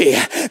baby.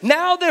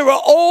 Now they were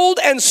old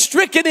and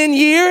stricken in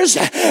years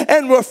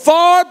and were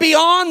far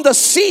beyond the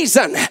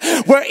season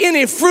where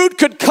any fruit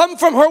could come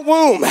from her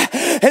womb.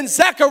 And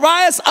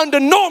Zacharias, under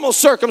normal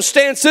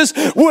circumstances,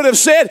 would have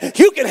said,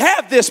 you can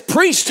have this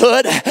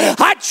priesthood.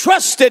 I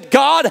trusted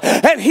God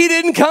and he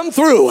didn't come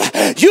through.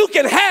 You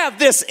can have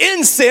this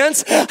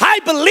incense. I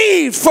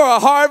believed for a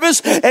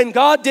harvest and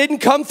God didn't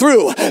come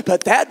through.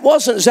 But that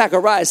wasn't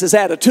Zacharias'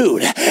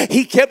 attitude.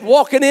 He kept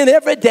walking in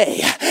every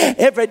day,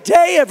 every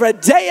day, every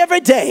day,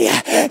 every day,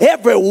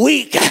 every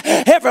week,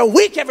 every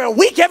week, every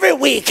week, every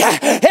week,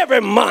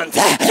 every month,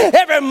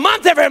 every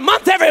month, every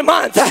month, every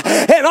month,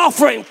 and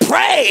offering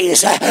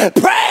praise,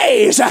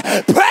 praise,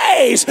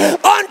 praise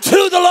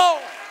unto the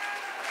Lord.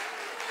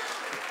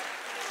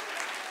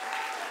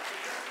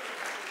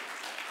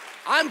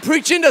 I'm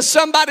preaching to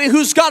somebody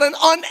who's got an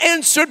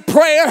unanswered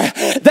prayer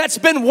that's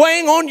been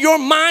weighing on your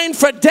mind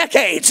for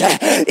decades.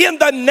 In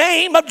the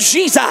name of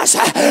Jesus,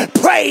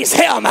 praise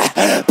him,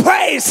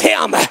 praise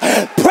him,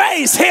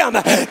 praise him.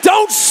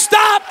 Don't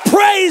stop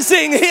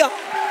praising him.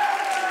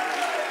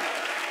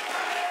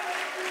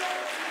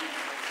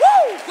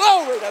 Woo,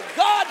 glory to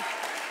God.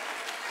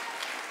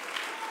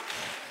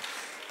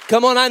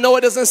 Come on, I know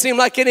it doesn't seem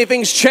like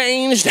anything's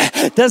changed.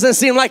 Doesn't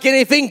seem like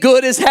anything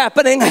good is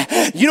happening.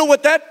 You know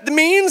what that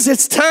means?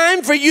 It's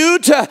time for you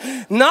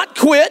to not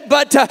quit,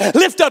 but to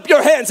lift up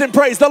your hands and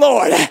praise the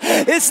Lord.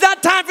 It's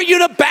not time for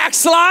you to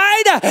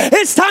backslide.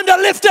 It's time to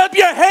lift up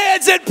your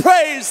hands and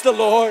praise the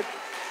Lord.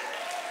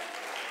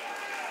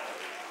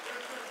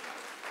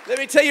 Let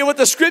me tell you what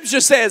the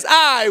scripture says.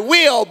 I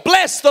will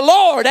bless the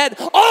Lord at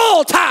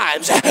all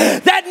times.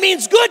 That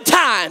means good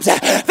times.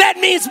 That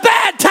means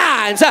bad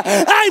times.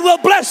 I will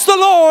bless the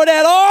Lord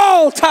at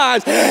all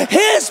times.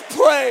 His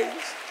praise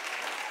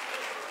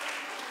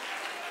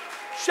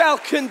shall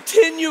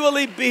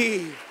continually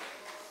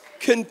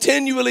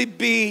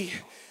be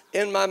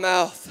in my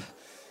mouth.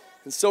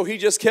 And so he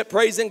just kept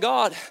praising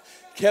God,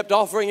 kept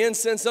offering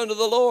incense unto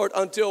the Lord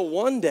until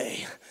one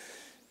day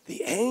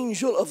the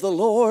angel of the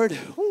Lord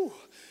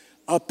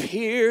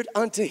appeared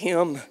unto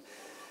him.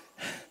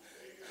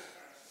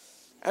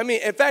 I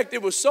mean, in fact,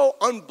 it was so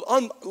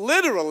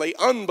literally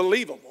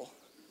unbelievable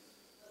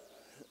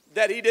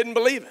that he didn't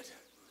believe it.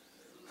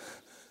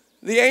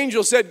 The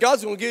angel said,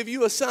 God's going to give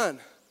you a son.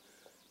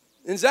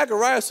 And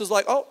Zacharias was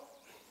like, oh,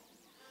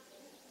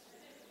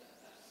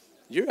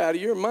 you're out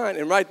of your mind.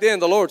 And right then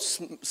the Lord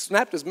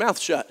snapped his mouth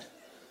shut.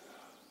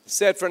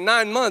 Said, for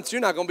 9 months,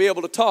 you're not going to be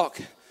able to talk,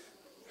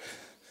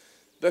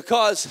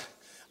 because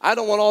I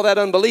don't want all that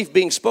unbelief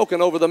being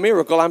spoken over the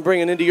miracle I'm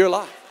bringing into your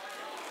life.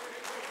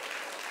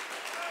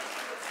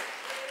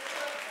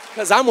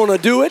 Because I'm going to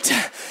do it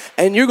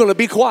and you're going to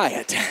be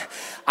quiet.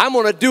 I'm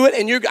going to do it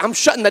and I'm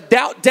shutting the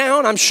doubt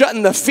down. I'm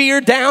shutting the fear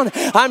down.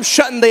 I'm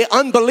shutting the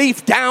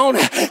unbelief down,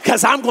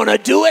 because I'm going to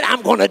do it.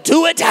 I'm going to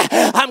do it.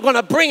 I'm going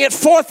to bring it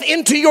forth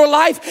into your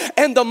life.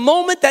 And the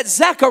moment that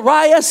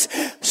Zacharias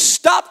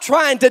stopped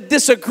trying to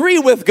disagree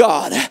with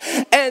God,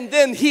 and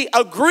then he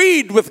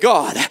agreed with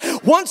God.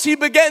 Once he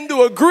began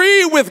to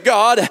agree with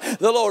God,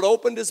 the Lord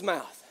opened his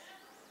mouth.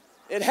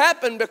 It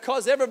happened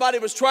because everybody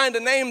was trying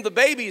to name the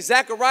baby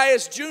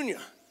Zacharias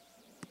Jr.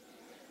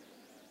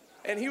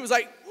 And he was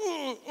like,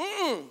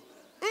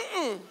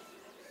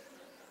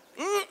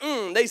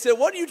 They said,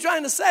 what are you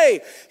trying to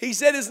say? He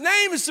said, his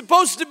name is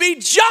supposed to be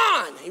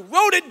John. He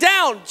wrote it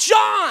down,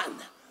 John.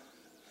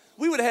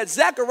 We would have had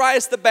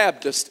Zacharias the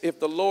Baptist if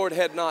the Lord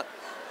had not,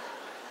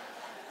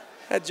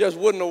 that just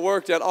wouldn't have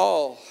worked at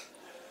all.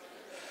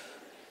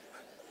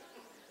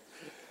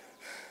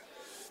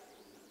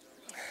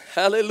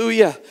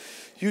 Hallelujah.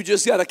 You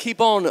just got to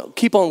keep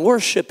on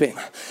worshiping.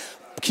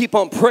 Keep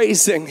on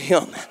praising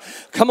him.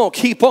 Come on,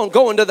 keep on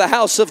going to the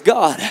house of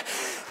God.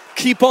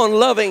 Keep on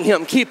loving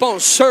him. Keep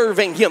on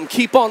serving him.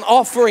 Keep on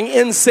offering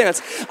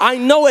incense. I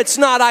know it's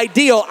not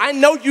ideal. I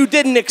know you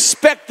didn't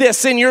expect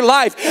this in your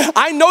life.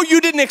 I know you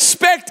didn't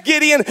expect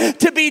Gideon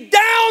to be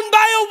down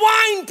by a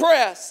wine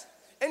press.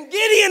 And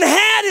Gideon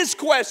had his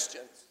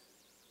questions.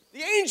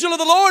 The angel of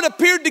the Lord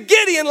appeared to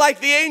Gideon like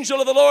the angel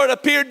of the Lord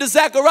appeared to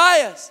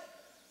Zacharias.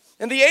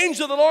 And the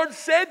angel of the Lord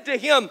said to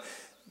him,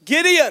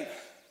 Gideon,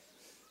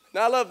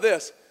 now I love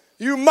this,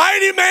 you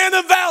mighty man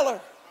of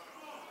valor.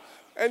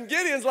 And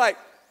Gideon's like,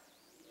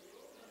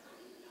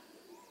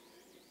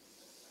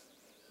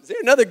 is there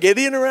another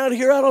Gideon around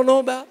here I don't know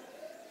about?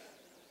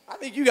 I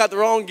think you got the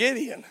wrong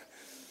Gideon.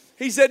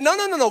 He said,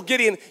 no,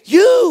 Gideon,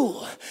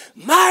 you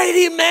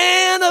mighty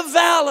man of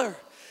valor.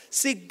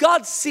 See,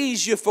 God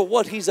sees you for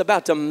what he's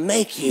about to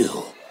make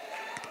you.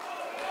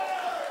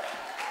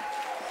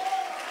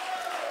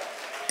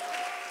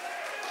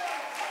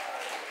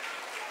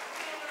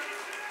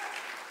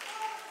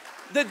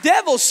 The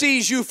devil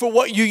sees you for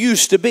what you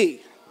used to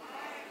be.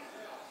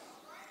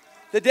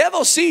 The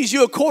devil sees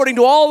you according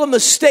to all the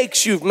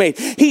mistakes you've made.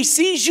 He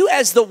sees you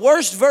as the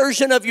worst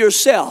version of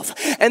yourself.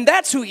 And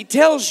that's who he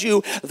tells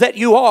you that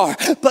you are.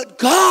 But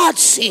God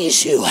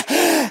sees you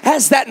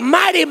as that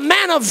mighty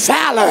man of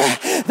valor,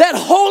 that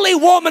holy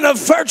woman of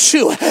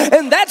virtue.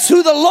 And that's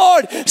who the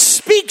Lord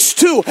speaks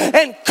to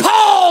and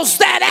calls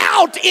that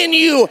out in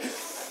you.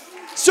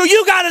 So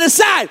you got to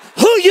decide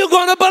who you're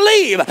going to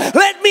believe.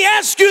 Let me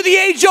ask you the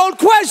age-old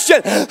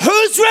question.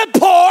 Whose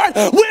report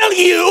will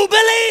you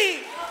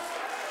believe?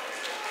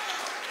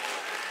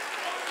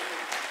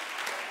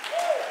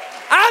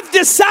 I've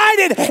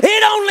decided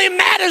it only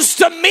matters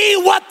to me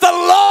what the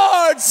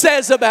Lord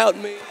says about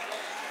me.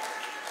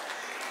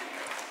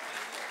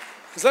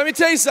 Because let me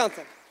tell you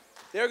something.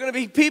 There are going to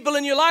be people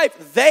in your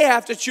life, they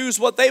have to choose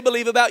what they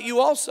believe about you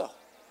also.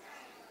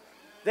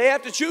 They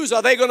have to choose.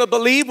 Are they going to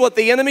believe what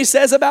the enemy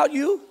says about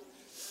you?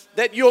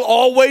 That you'll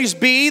always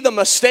be the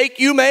mistake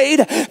you made,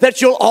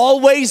 that you'll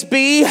always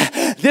be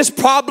this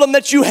problem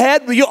that you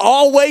had, you'll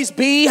always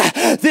be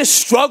this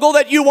struggle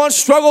that you once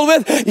struggled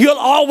with, you'll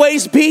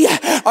always be.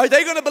 Are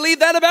they going to believe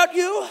that about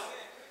you?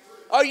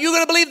 Are you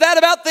going to believe that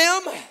about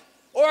them?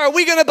 Or are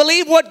we going to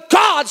believe what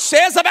God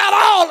says about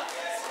all?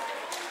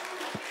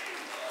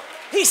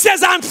 He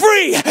says I'm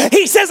free.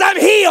 He says I'm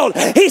healed.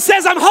 He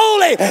says I'm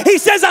holy. He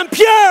says I'm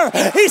pure.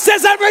 He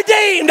says I'm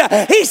redeemed.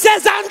 He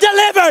says I'm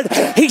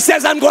delivered. He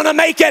says I'm going to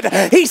make it.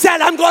 He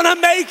said I'm going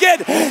to make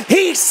it.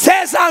 He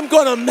says I'm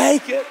going to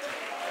make it.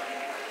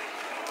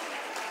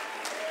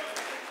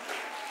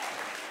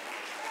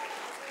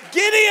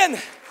 Gideon,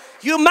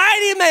 you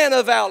mighty man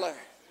of valor.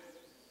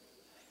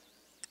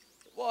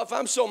 Well, if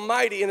I'm so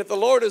mighty and if the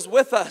Lord is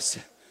with us,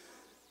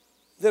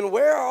 then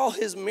where are all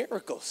his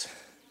miracles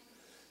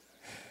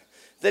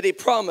that he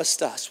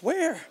promised us?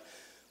 Where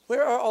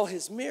are all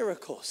his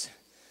miracles?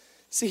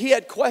 See, he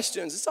had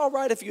questions. It's all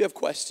right if you have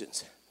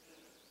questions.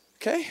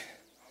 Okay?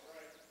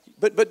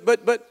 But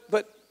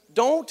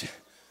don't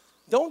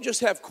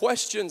just have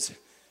questions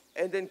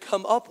and then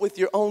come up with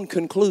your own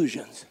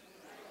conclusions.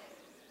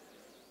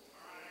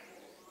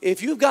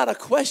 If you've got a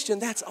question,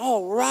 that's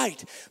all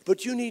right,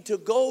 but you need to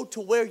go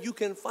to where you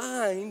can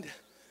find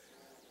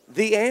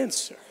the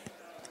answer.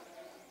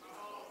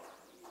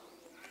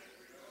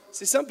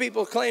 See, some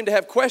people claim to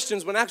have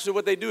questions when actually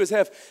what they do is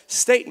have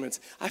statements.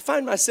 I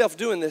find myself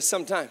doing this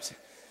sometimes.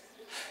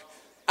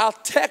 I'll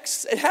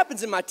text, it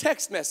happens in my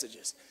text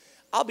messages.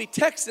 I'll be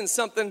texting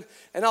something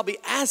and I'll be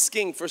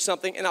asking for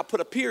something and I'll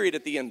put a period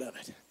at the end of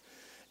it.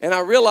 And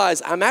I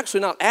realize I'm actually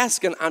not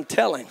asking, I'm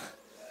telling.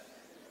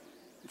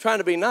 I'm trying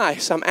to be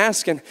nice. I'm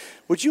asking,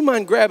 would you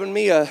mind grabbing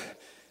me a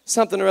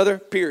something or other?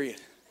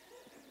 Period.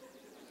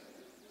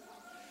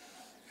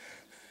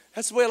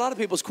 That's the way a lot of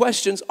people's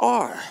questions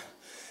are.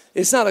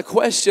 It's not a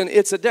question,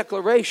 it's a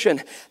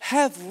declaration.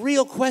 Have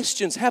real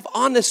questions, have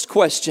honest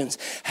questions,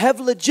 have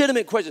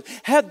legitimate questions,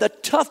 have the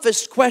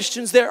toughest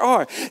questions there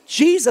are.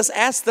 Jesus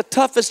asked the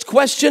toughest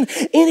question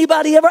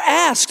anybody ever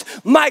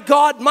asked. My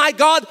God,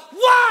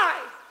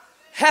 why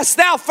hast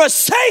thou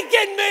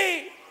forsaken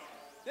me?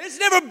 There's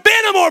never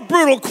been a more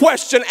brutal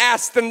question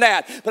asked than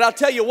that. But I'll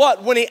tell you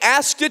what, when he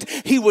asked it,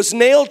 he was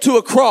nailed to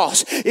a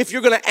cross. If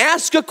you're going to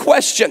ask a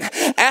question,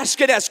 ask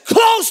it as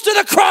close to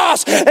the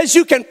cross as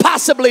you can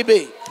possibly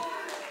be.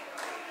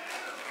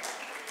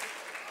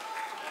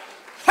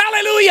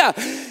 Hallelujah.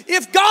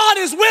 If God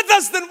is with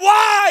us, then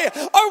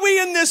why are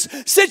we in this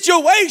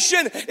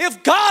situation?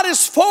 If God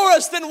is for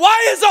us, then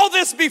why is all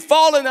this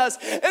befallen us?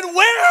 And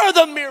where are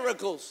the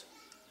miracles?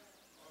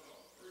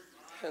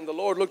 And the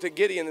Lord looked at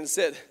Gideon and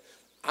said,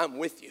 I'm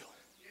with you.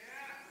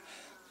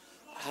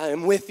 I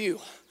am with you.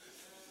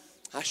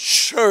 I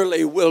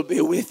surely will be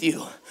with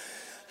you.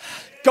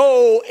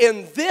 Go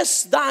in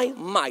this thy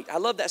might. I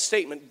love that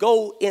statement.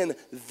 Go in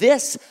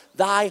this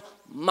thy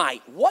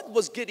might. What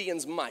was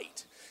Gideon's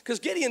might? Because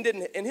Gideon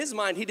didn't, in his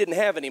mind, he didn't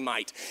have any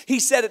might.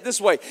 He said it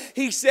this way.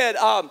 He said,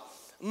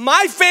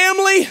 my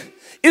family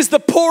is the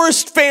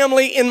poorest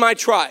family in my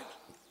tribe.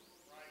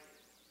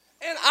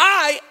 And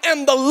I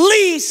am the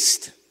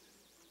least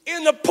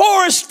in the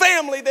poorest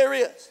family there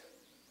is.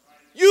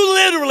 You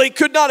literally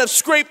could not have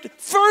scraped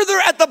further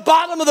at the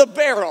bottom of the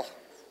barrel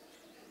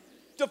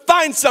to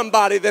find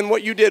somebody than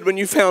what you did when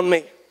you found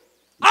me.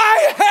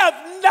 I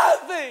have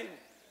nothing.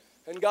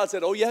 And God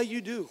said, oh yeah,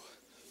 you do.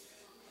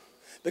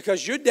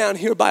 Because you're down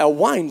here by a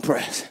wine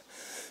press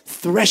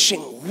threshing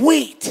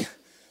wheat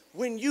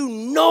when you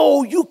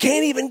know you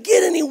can't even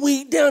get any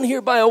wheat down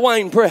here by a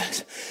wine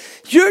press.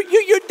 You're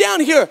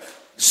down here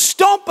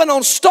stomping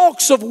on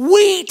stalks of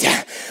wheat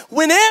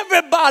when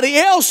everybody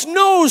else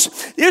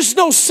knows there's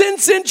no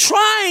sense in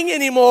trying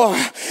anymore.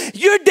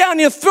 You're down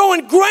here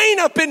throwing grain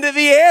up into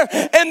the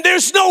air and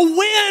there's no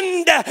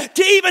wind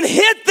to even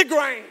hit the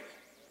grain.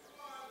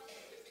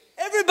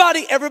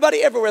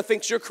 Everybody everywhere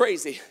thinks you're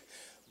crazy.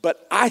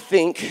 But I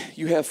think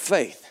you have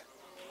faith.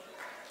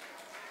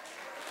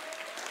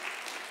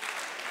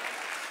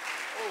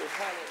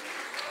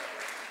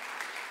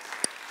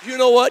 You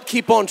know what?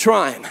 Keep on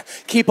trying.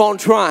 Keep on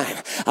trying.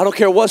 I don't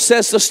care what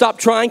says to stop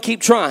trying. Keep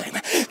trying.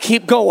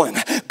 Keep going.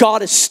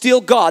 God is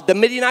still God. The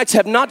Midianites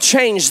have not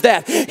changed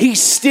that.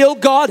 He's still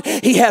God.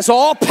 He has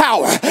all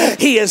power.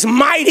 He is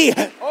mighty.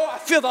 Oh, I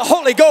feel the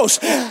Holy Ghost.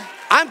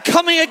 I'm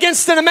coming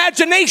against an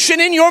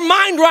imagination in your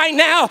mind right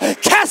now,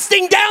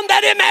 casting down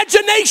that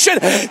imagination.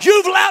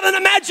 You've allowed an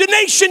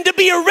imagination to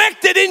be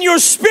erected in your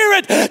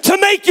spirit to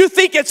make you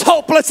think it's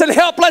hopeless and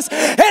helpless.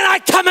 And I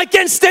come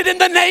against it in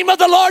the name of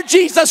the Lord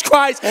Jesus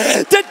Christ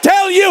to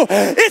tell you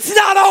it's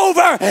not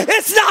over.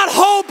 It's not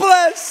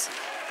hopeless.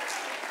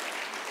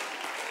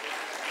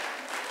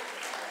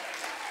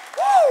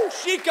 Woo!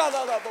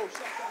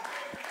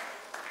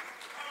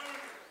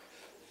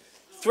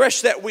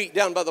 Thresh that wheat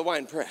down by the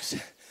wine press.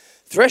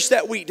 Thresh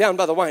that wheat down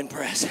by the wine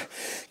press.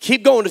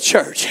 Keep going to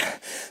church.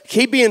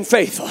 Keep being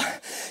faithful.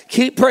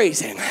 Keep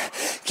praising.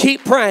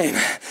 Keep praying.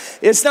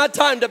 It's not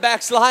time to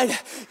backslide.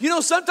 You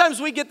know,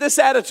 sometimes we get this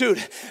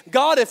attitude.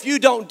 God, if you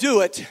don't do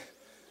it,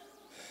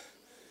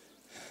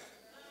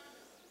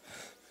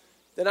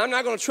 then I'm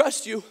not going to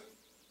trust you.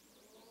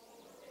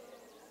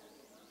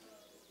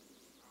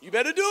 You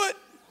better do it.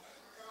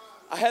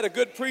 I had a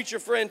good preacher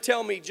friend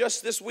tell me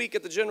just this week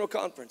at the general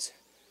conference.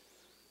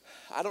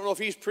 I don't know if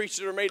he's preached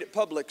it or made it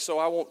public, so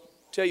I won't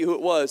tell you who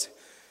it was.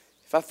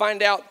 If I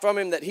find out from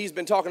him that he's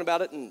been talking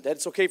about it, and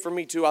that's okay for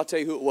me too, I'll tell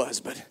you who it was.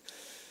 But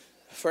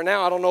for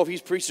now, I don't know if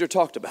he's preached or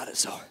talked about it.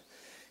 So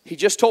he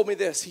just told me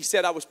this. He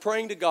said, I was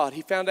praying to God.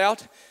 He found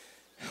out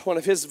one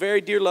of his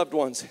very dear loved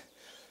ones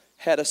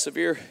had a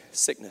severe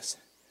sickness,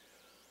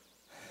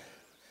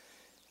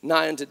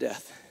 nigh unto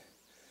death.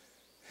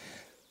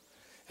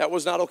 That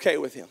was not okay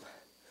with him.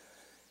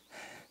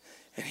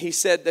 And he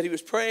said that he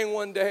was praying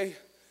one day,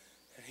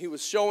 he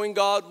was showing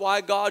God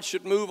why God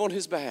should move on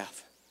his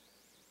behalf.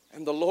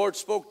 And the Lord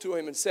spoke to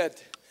him and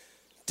said,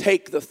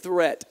 take the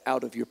threat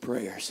out of your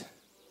prayers.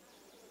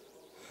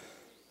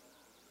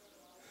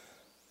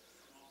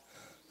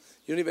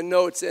 You don't even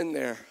know it's in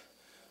there,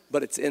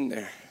 but it's in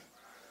there.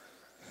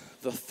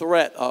 The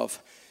threat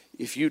of,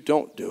 if you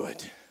don't do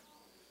it.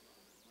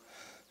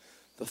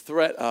 The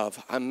threat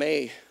of, I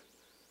may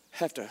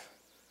have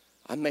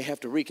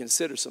to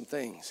reconsider some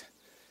things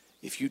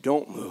if you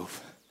don't move.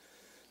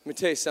 Let me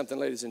tell you something,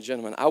 ladies and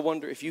gentlemen. I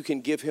wonder if you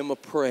can give him a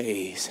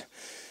praise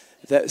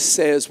that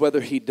says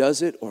whether he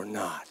does it or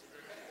not.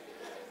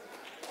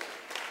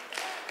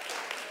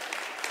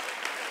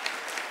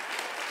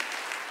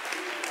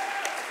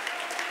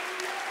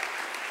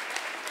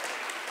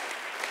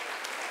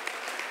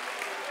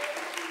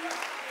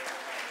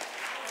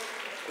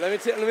 Let me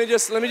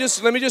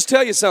just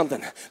tell you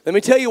something. Let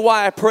me tell you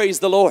why I praise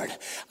the Lord.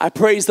 I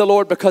praise the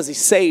Lord because he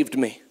saved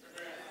me.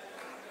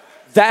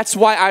 That's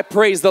why I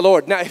praise the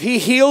Lord. Now, if he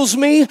heals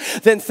me,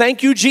 then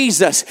thank you,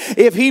 Jesus.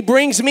 If he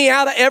brings me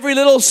out of every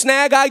little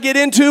snag I get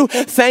into,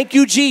 thank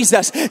you,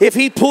 Jesus. If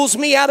he pulls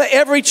me out of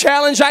every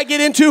challenge I get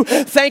into,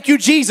 thank you,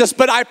 Jesus.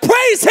 But I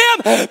praise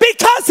him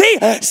because he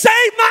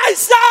saved my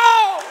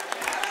soul.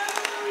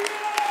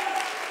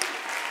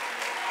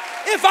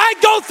 If I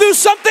go through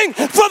something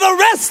for the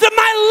rest of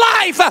my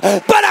life,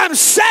 but I'm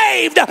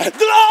saved, glory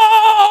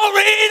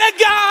to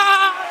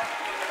God.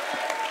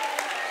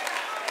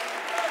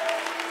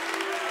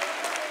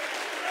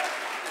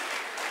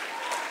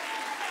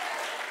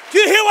 Do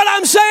you hear what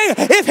I'm saying?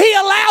 If he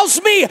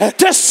allows me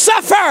to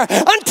suffer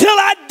until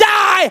I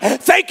die,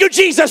 thank you,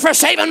 Jesus, for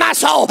saving my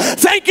soul.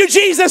 Thank you,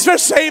 Jesus, for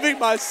saving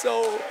my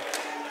soul.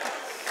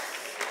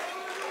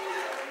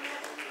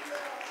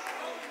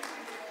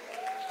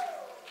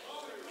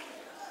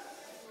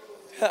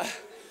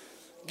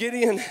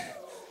 Gideon,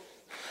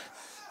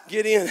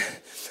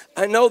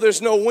 I know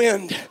there's no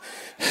wind,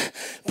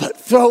 but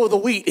throw the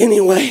wheat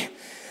anyway.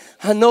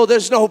 I know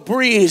there's no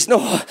breeze.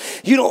 No,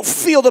 you don't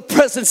feel the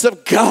presence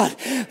of God,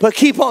 but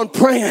keep on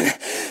praying.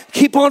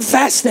 Keep on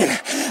fasting.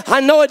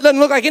 I know it doesn't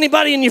look like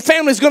anybody in your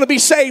family is going to be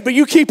saved, but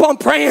you keep on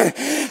praying.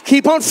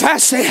 Keep on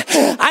fasting.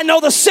 I know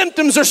the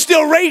symptoms are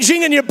still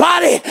raging in your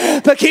body,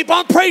 but keep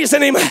on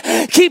praising him.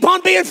 Keep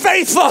on being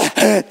faithful.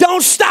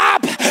 Don't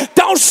stop.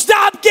 Don't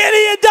stop,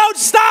 Gideon. Don't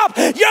stop.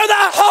 You're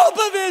the hope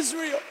of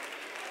Israel.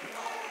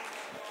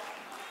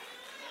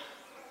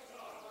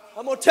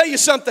 I'm going to tell you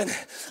something.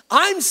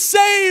 I'm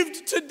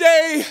saved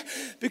today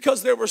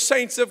because there were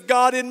saints of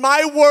God in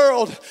my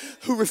world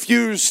who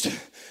refused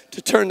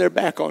to turn their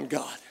back on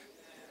God.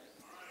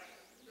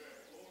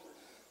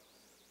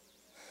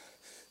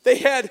 They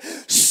had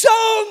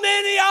so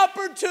many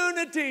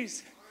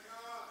opportunities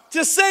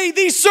to say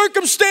these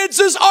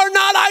circumstances are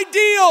not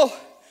ideal.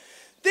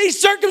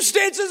 These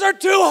circumstances are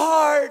too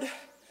hard.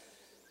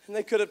 And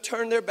they could have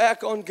turned their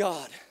back on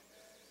God.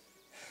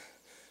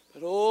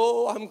 But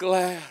oh, I'm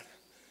glad.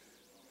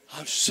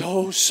 I'm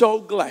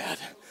so glad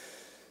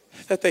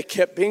that they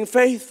kept being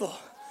faithful,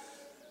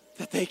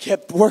 that they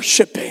kept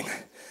worshiping,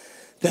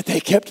 that they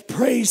kept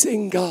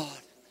praising God.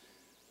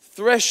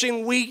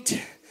 Threshing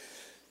wheat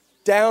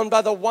down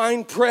by the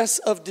winepress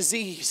of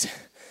disease.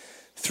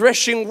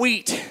 Threshing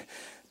wheat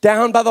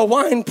down by the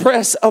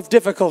winepress of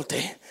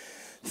difficulty.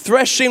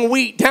 Threshing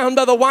wheat down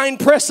by the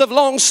winepress of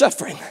long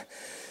suffering.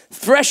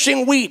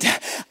 threshing wheat.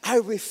 I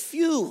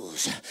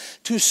refuse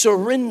to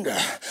surrender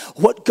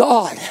what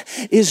God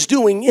is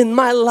doing in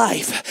my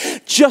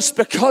life just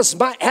because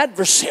my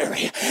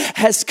adversary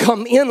has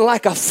come in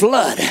like a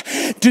flood.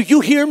 Do you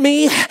hear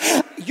me?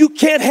 You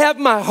can't have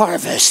my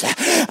harvest.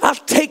 I'll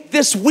take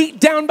this wheat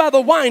down by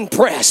the wine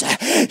press.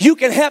 You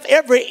can have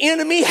every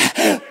enemy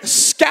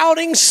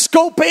scouting,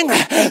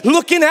 scoping,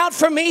 looking out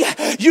for me.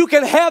 You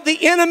can have the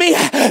enemy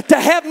to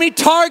have me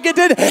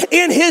targeted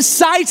in his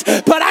sights,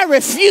 but I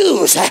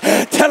refuse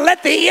to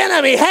let the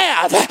enemy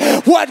have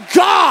what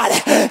God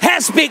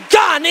has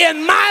begun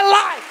in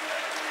my life.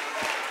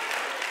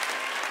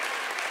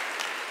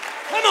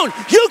 Come on,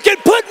 you can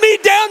put me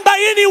down by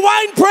any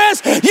wine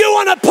press you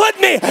want to put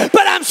me,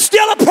 but I'm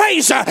still a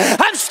praiser.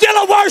 I'm still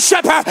a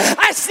worshiper.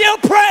 I still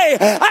pray.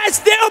 I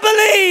still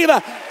believe.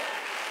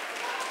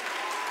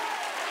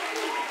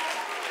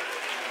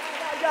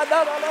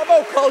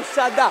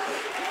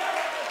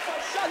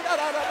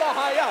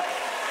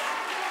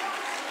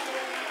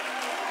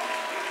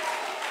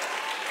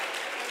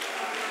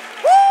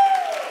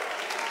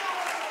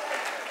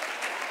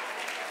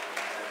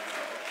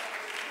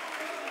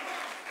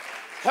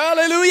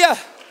 Hallelujah.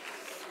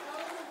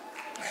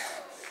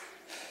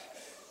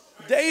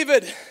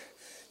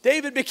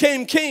 David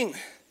became king.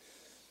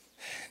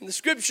 And the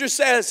scripture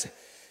says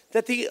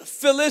that the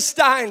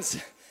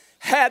Philistines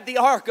had the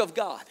ark of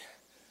God.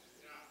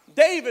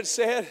 David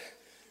said,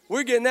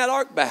 we're getting that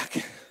ark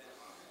back.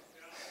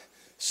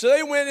 So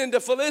they went into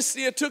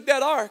Philistia, took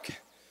that ark,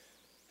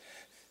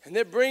 and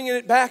they're bringing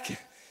it back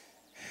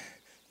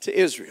to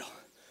Israel.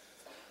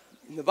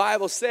 And the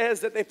Bible says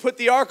that they put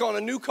the ark on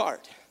a new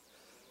cart.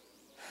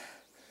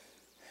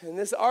 And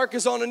this ark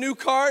is on a new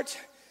cart.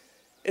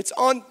 It's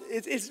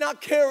not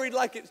carried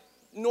like it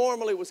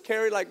normally was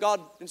carried, like God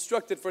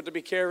instructed for it to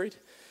be carried.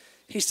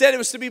 He said it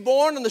was to be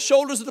borne on the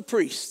shoulders of the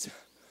priest.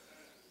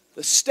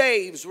 The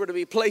staves were to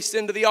be placed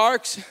into the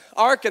ark,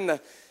 and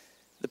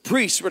the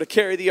priests were to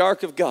carry the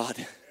ark of God.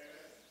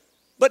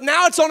 But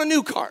now it's on a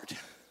new cart.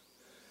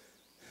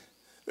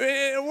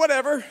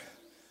 Whatever.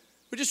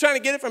 We're just trying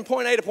to get it from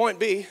point A to point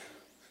B.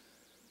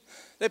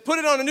 They put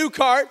it on a new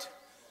cart.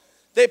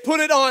 They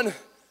put it on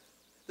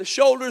the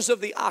shoulders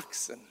of the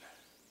oxen.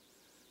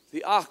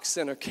 The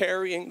oxen are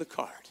carrying the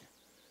cart.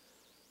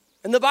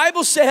 And the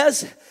Bible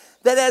says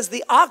that as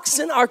the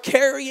oxen are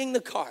carrying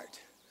the cart,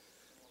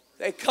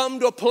 they come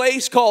to a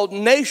place called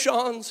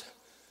Nashon's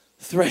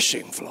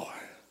threshing floor.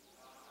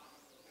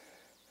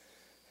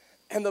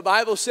 And the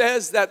Bible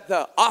says that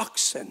the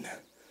oxen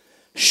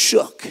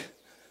shook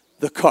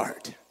the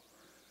cart.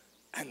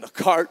 And the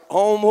cart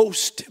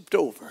almost tipped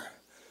over.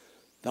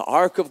 The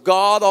ark of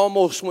God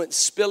almost went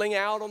spilling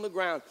out on the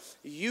ground.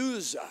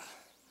 Uzzah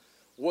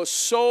was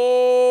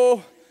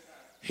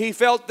he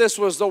felt this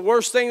was the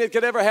worst thing that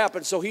could ever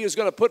happen. So he was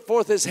going to put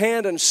forth his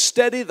hand and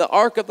steady the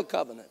ark of the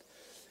covenant.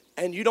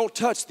 And you don't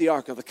touch the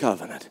ark of the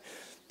covenant.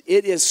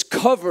 It is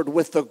covered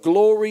with the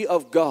glory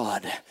of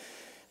God.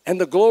 And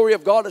the glory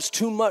of God is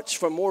too much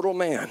for mortal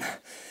man.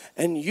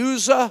 And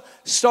Uzzah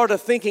started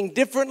thinking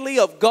differently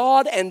of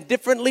God and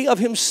differently of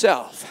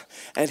himself.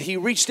 And he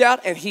reached out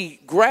and he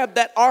grabbed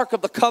that ark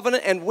of the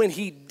covenant, and when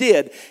he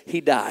did,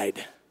 he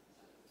died.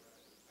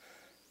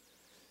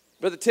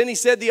 Brother Tenney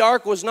said the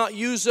ark was not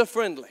Uzzah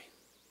friendly.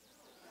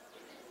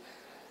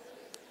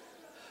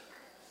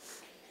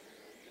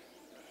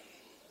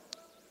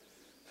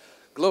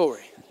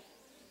 Glory.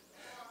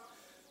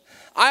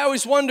 I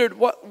always wondered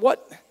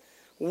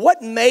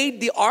what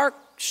made the ark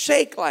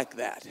shake like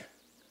that.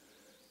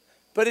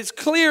 But it's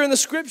clear in the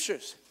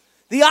scriptures.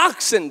 The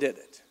oxen did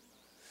it.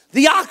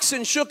 The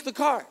oxen shook the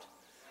cart.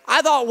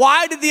 I thought,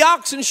 why did the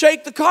oxen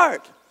shake the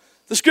cart?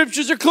 The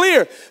scriptures are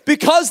clear.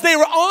 Because they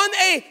were on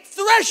a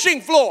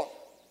threshing floor.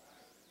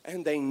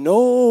 And they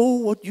know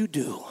what you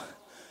do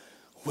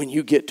when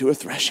you get to a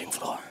threshing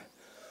floor.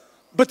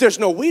 But there's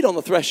no wheat on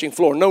the threshing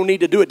floor. No need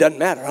to do it. Doesn't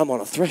matter. I'm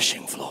on a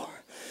threshing floor.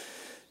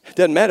 It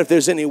doesn't matter if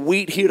there's any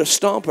wheat here to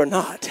stomp or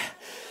not.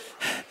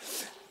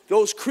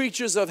 Those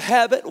creatures of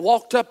habit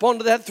walked up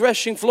onto that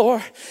threshing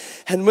floor,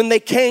 and when they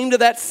came to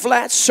that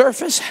flat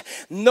surface,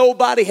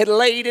 nobody had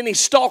laid any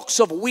stalks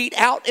of wheat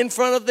out in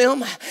front of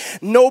them.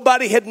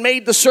 Nobody had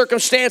made the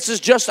circumstances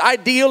just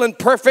ideal and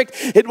perfect.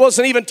 It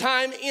wasn't even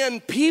time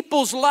in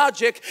people's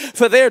logic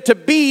for there to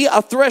be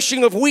a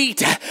threshing of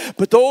wheat.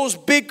 But those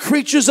big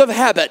creatures of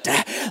habit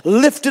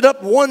lifted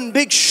up one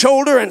big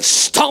shoulder and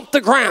stomped the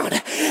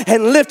ground,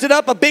 and lifted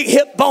up a big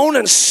hip bone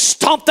and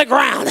stomped the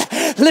ground,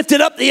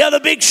 lifted up the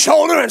other big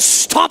shoulder and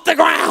stomped the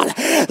ground,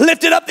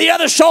 lifted up the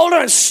other shoulder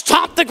and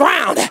stomped the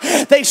ground.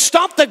 They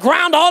stomped the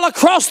ground all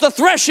across the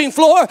threshing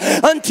floor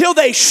until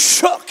they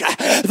shook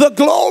the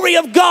glory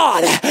of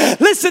God.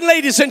 Listen,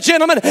 ladies and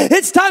gentlemen,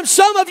 it's time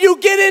some of you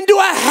get into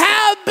a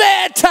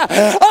habit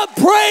of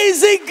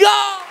praising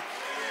God.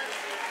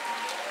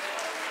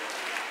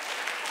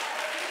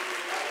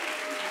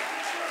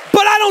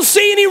 But I don't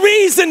see any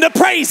reason to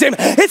praise him.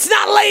 It's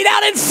not laid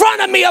out in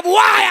front of me of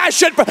why I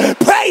should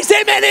praise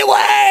him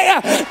anyway.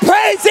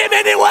 Praise him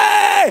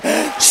anyway.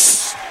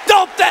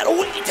 Stomp that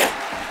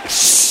wheat.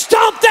 Stomp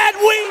Stomp that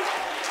weed.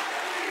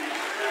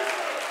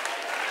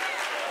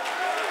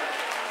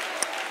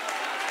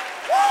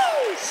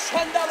 Woo!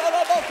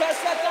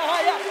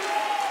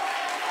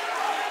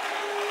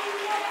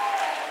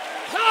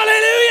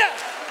 Hallelujah.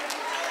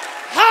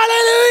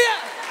 Hallelujah.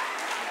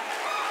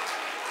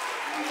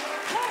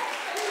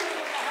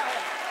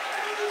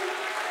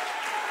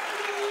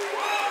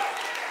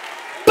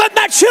 But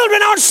my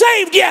children aren't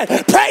saved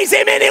yet. Praise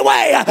him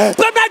anyway.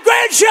 But my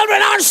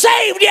grandchildren aren't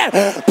saved yet.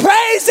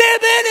 Praise him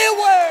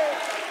anyway.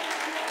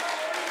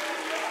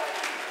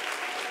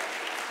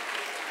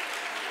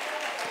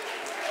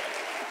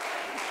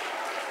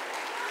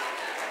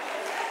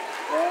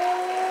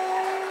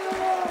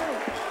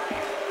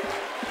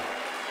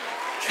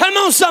 Come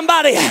on,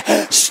 somebody.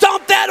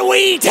 Stomp that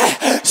wheat.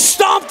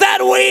 Stomp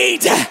that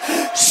wheat.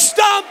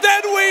 Stomp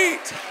that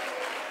wheat.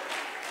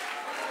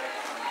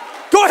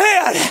 Go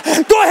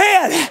ahead. Go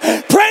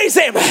ahead. Praise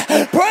him.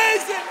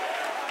 Praise him.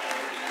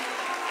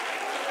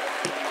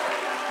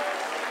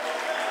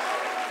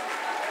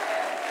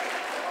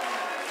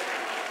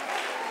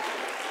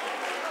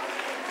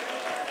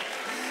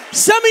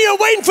 Some of you are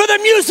waiting for the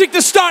music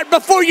to start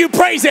before you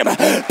praise him.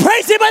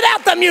 Praise him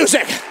without the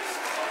music.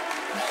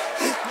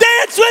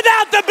 Dance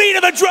without the beat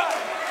of a drum.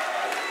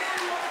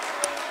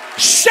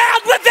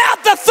 Shout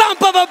without the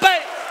thump of a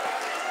bass.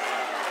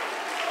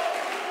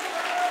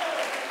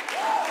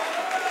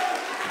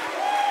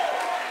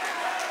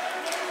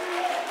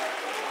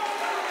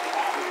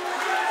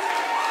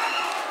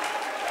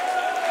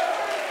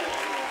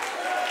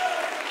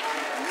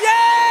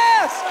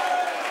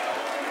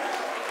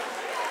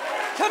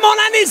 Come on,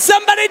 I need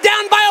somebody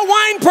down by a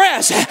wine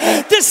press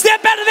to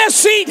step out of their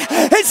seat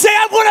and say,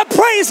 I'm going to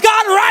praise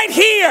God right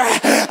here.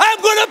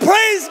 I'm going to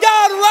praise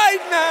God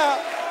right now.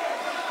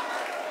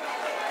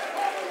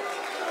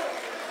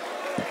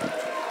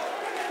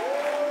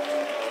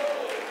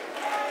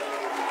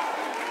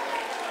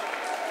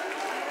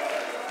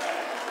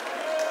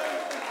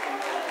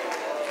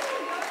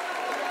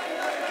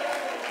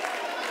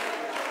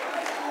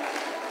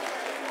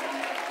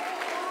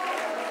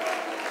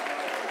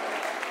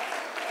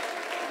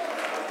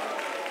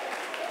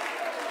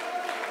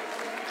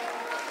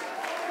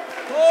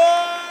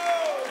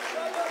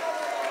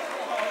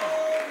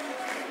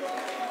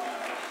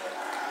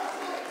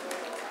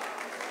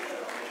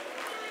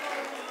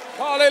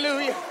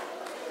 Hallelujah.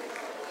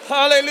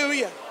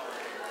 Hallelujah.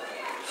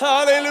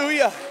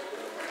 Hallelujah.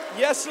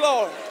 Yes,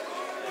 Lord.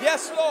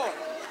 Yes, Lord.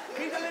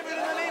 Be delivered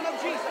in the name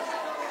of Jesus.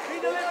 Be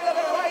delivered of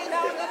it right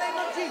now in the name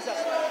of Jesus.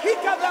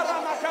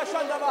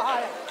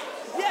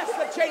 Yes,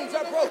 the chains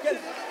are broken.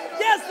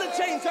 Yes, the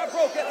chains are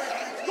broken.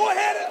 Go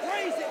ahead and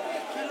praise him.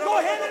 Go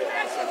ahead and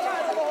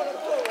magnify the Lord of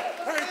glory.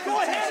 Go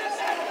ahead and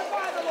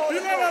magnify the Lord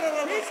of glory.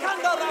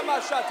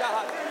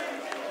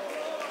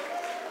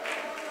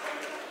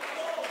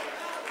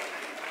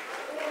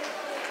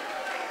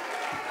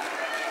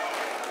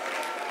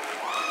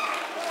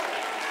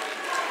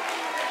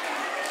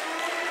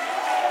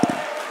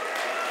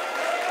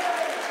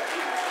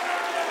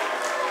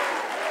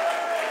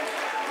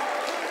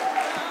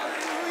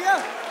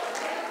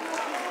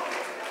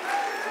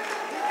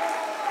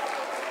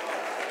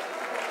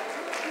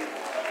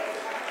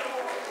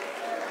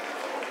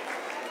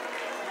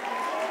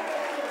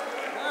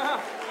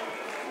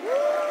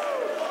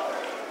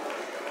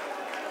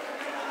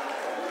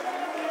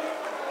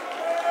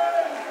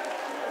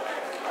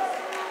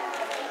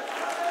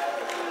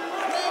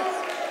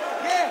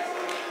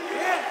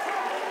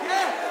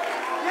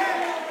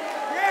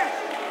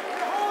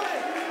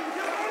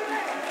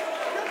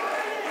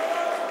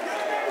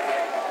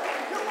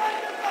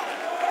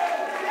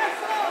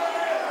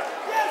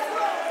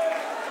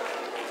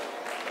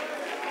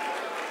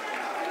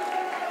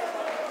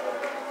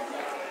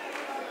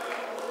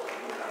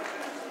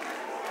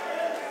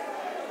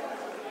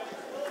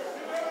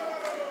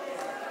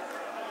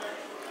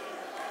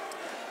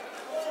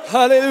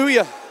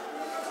 Hallelujah.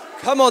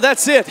 Come on,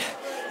 that's it.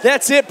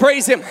 That's it.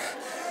 Praise him.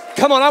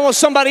 Come on, I want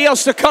somebody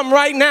else to come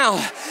right now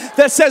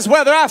that says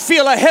whether I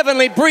feel a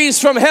heavenly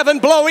breeze from heaven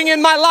blowing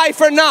in my life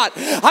or not,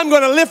 I'm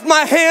going to lift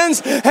my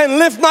hands and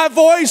lift my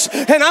voice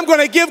and I'm going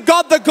to give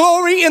God the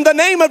glory in the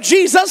name of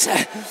Jesus.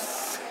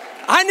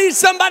 I need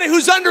somebody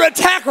who's under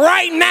attack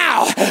right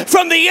now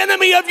from the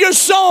enemy of your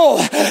soul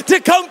to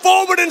come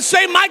forward and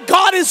say, my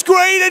God is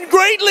great and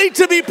greatly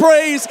to be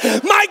praised.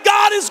 My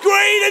God is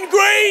great and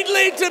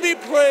greatly to be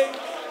praised.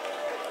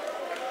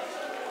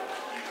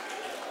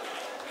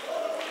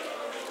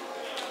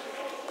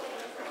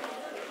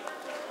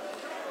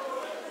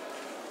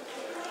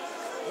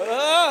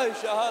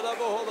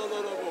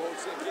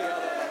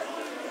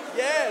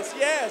 Yes,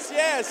 yes,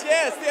 yes,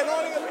 yes, the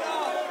anointing of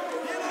God.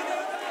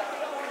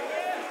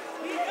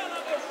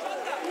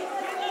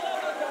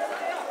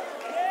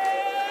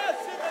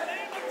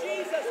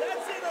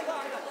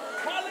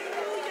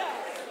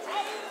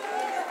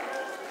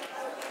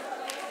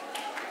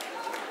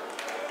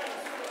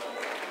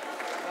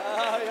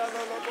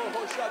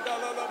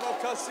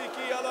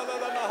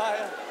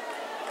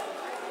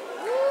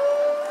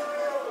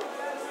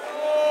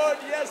 Lord,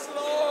 yes,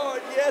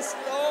 Lord, yes, Yes,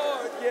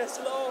 Lord. Yes,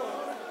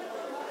 Lord.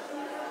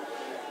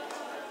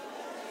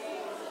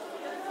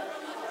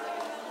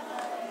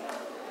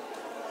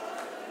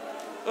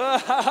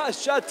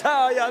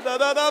 Shataya da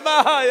da da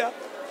bahaya.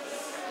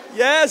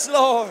 Yes,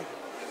 Lord.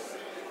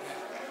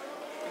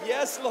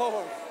 Yes,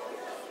 Lord.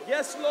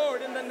 Yes,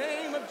 Lord, in the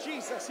name of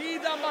Jesus.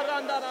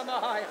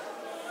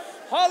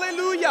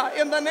 Hallelujah,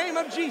 in the name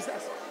of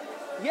Jesus.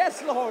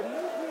 Yes, Lord.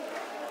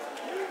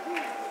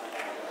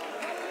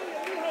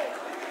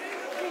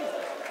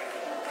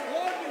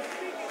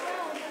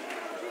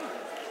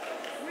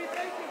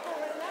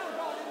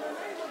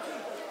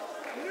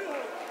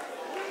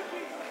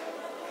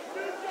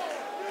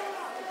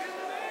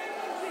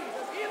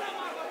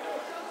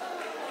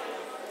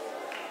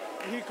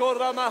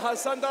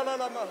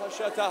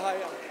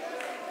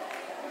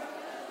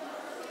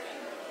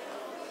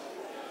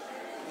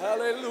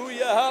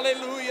 Hallelujah,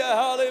 hallelujah,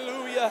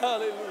 hallelujah,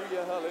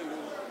 hallelujah, hallelujah.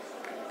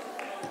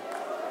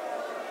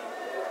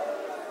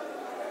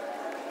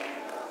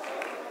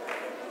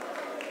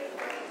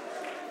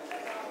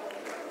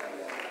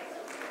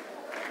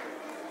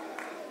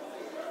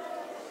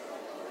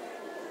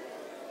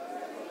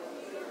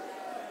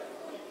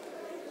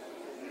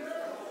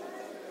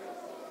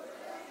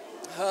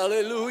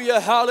 Hallelujah,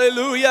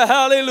 hallelujah,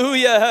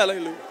 hallelujah,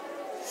 hallelujah.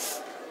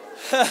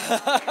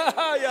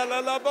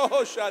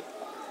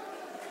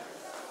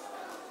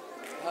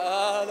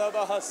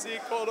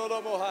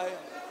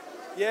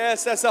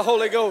 Yes, that's the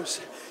Holy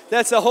Ghost.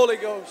 That's the Holy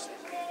Ghost.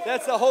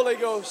 That's the Holy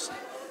Ghost.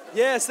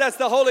 Yes, that's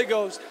the Holy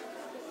Ghost.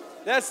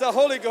 That's the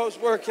Holy Ghost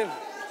working.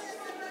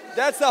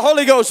 That's the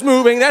Holy Ghost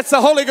moving. That's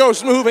the Holy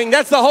Ghost moving.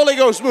 That's the Holy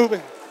Ghost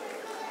moving.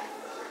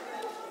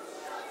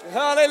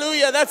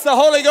 Hallelujah. That's the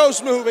Holy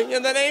Ghost moving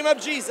in the name of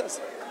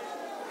Jesus.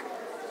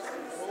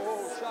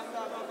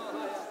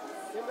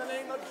 In the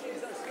name of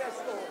Jesus.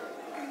 Yes, Lord.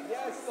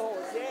 Yes,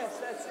 Lord. Yes,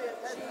 that's it.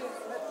 That's it.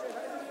 That's it.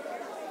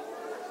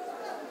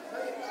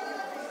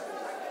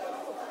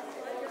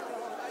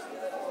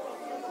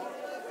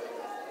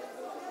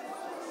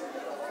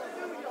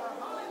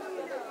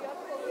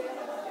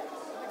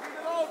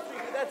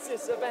 That's it,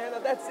 Savannah.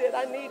 That's it.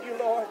 I need you,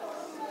 Lord.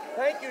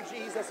 Thank you,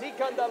 Jesus.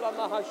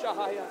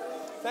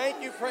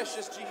 Thank you,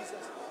 precious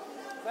Jesus.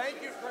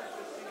 Thank you,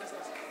 precious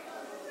Jesus.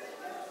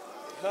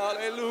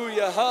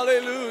 Hallelujah,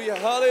 hallelujah,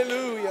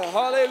 hallelujah,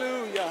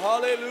 hallelujah,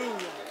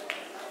 hallelujah.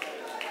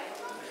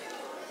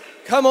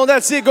 Come on,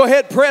 that's it. Go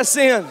ahead, press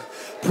in.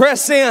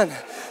 Press in.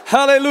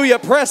 Hallelujah,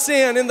 press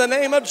in the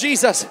name of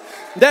Jesus.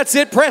 That's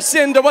it. Press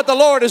into what the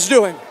Lord is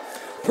doing.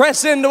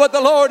 Press into what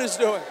the Lord is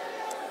doing.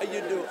 How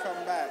you doing?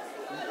 Come back.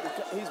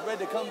 He's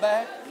ready to come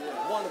back?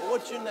 Yeah. Wonderful.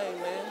 What's your name,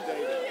 man?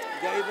 David.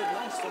 David,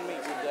 nice to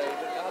meet you,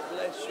 David. God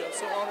bless you. I'm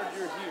so honored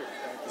you're here.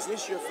 Is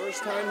this your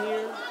first time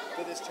here?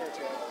 To this church,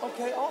 yeah.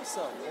 Okay,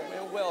 awesome. Well,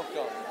 man,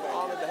 welcome. We're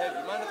honored to have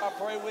you. Mind if I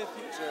pray with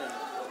you? Sure.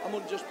 I'm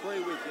going to just pray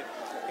with you.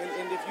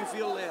 And if you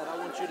feel led, I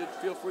want you to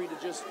feel free to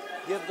just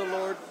give the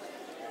Lord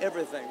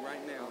everything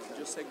right now.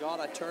 Just say, God,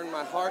 I turn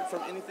my heart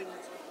from anything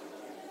else.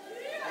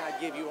 And I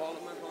give you all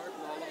of my heart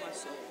and all of my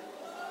soul.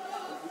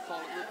 We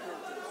call it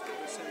repentance.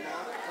 We say,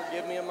 Lord,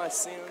 forgive me of my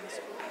sins.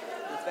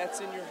 If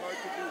that's in your heart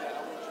to do that,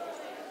 I want you to.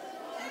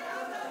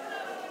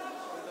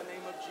 In the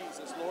name of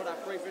Jesus, Lord, I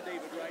pray for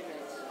David right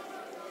now.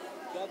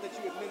 God, that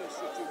you would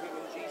minister to him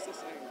in Jesus'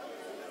 name.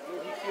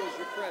 Lord, he feels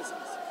your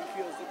presence. He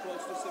feels the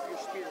closeness of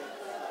your spirit.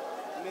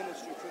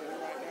 Minister to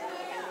him right now in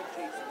the name of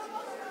Jesus.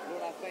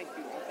 Lord, I thank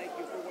you. I thank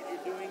you for what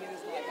you're doing in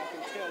his life. I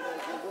can tell, Lord,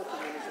 you're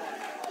working in his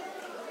life.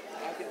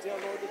 I can tell,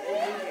 Lord, that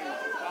you're moving,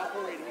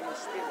 operating in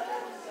his spirit.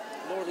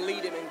 Lord,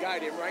 lead him and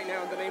guide him right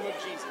now in the name of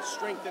Jesus.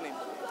 Strengthen him.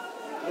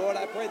 Lord,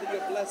 I pray that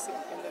you'll bless him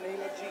in the name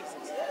of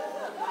Jesus.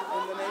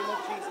 In the name of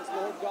Jesus.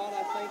 Lord God,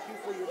 I thank you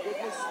for your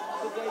goodness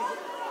to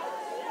David.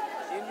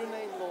 In your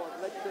name, Lord,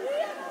 let your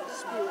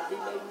spirit be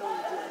made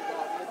known to him,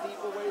 God, in a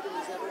deeper way than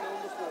he's ever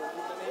known before. In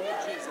the name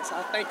of Jesus,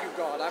 I thank you,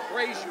 God. I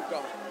praise you,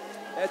 God.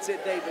 That's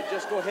it, David.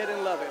 Just go ahead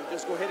and love him.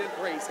 Just go ahead and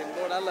praise him.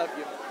 Lord, I love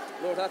you.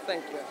 Lord, I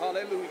thank you.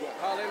 Hallelujah.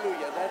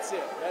 Hallelujah. That's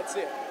it. That's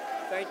it.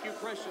 Thank you,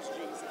 precious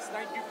Jesus.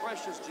 Thank you,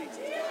 precious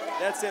Jesus.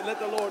 That's it. Let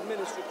the Lord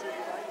minister to you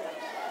right now.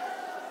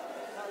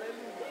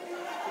 Hallelujah.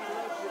 He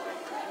loves you,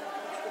 David.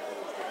 He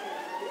wants to minister to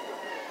you.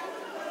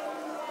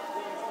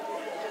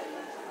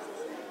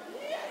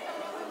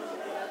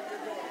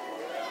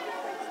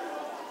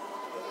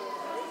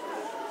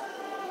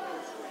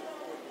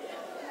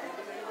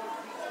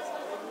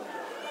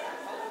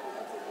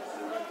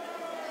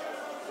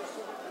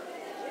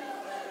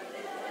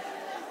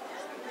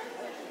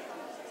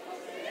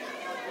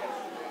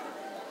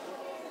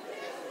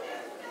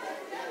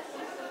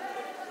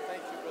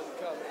 Thank you, Brother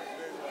Covers,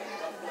 very much.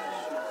 God bless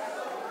you.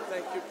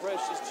 Thank you,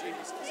 precious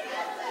Jesus.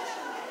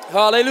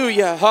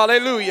 Hallelujah,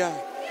 hallelujah,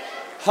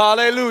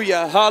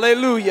 hallelujah,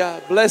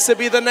 hallelujah. Blessed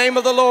be the name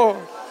of the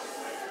Lord.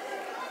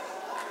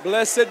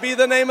 Blessed be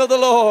the name of the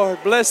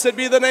Lord. Blessed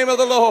be the name of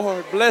the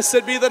Lord.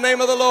 Blessed be the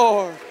name of the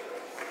Lord.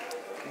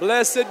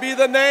 Blessed be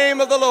the name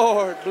of the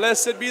Lord.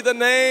 Blessed be the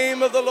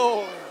name of the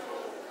Lord.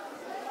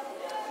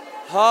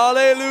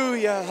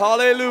 Hallelujah,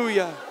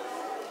 hallelujah.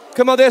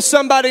 Come on, there's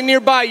somebody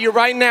nearby you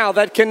right now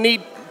that can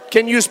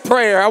use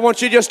prayer. I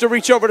want you just to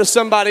reach over to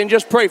somebody and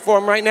just pray for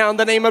them right now in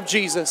the name of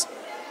Jesus.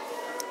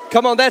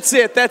 Come on, that's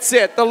it.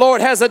 The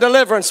Lord has a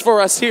deliverance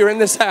for us here in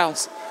this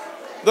house.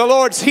 The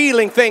Lord's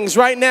healing things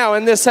right now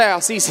in this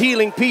house. He's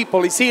healing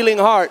people. He's healing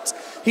hearts.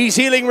 He's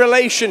healing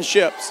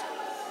relationships.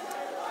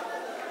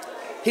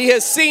 He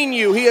has seen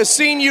you. He has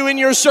seen you in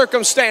your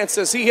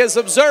circumstances. He has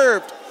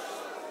observed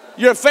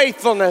your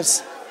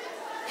faithfulness.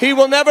 He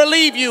will never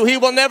leave you. He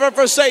will never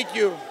forsake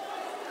you.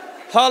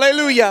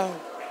 Hallelujah.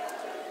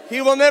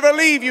 He will never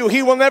leave you.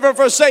 He will never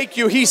forsake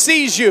you. He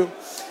sees you.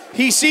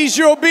 He sees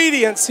your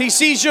obedience. He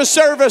sees your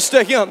service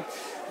to Him.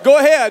 Go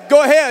ahead.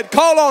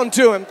 Call on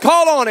to Him.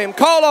 Call on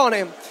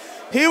Him.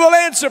 He will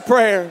answer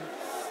prayer.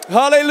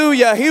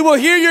 Hallelujah. He will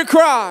hear your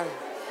cry.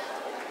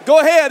 Go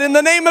ahead. In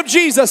the name of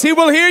Jesus, He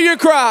will hear your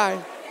cry.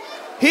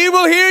 He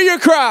will hear your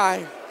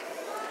cry.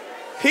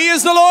 He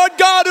is the Lord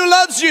God who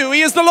loves you.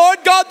 He is the Lord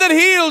God that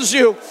heals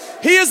you.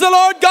 He is the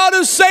Lord God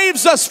who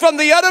saves us from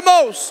the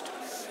uttermost.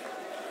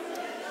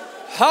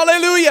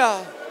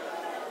 Hallelujah.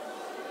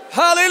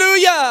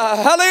 Hallelujah.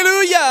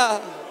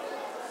 Hallelujah.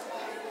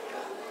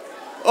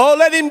 Oh,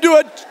 let Him do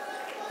a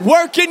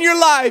work in your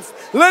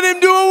life. Let Him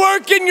do a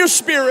work in your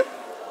spirit.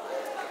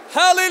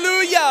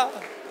 Hallelujah.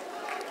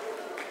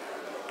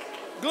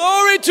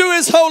 Glory to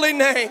His holy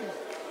name.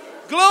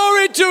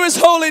 Glory to His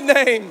holy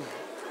name.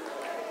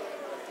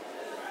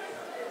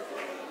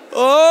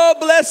 Oh,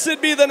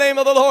 blessed be the name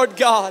of the Lord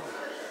God.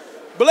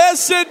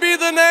 Blessed be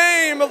the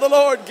name of the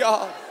Lord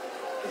God.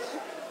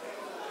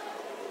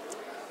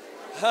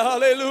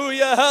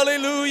 Hallelujah,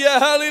 hallelujah,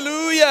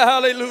 hallelujah,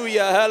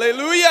 hallelujah,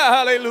 hallelujah,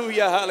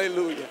 hallelujah,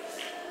 hallelujah.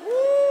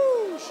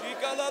 Woo.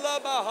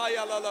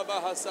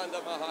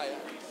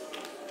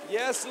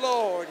 Yes,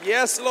 Lord,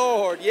 yes,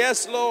 Lord,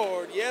 yes,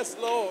 Lord, yes,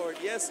 Lord,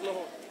 yes,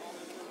 Lord.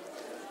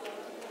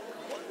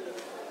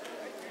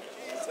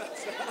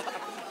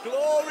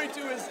 Glory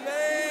to His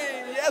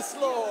name. Yes,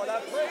 Lord.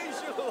 I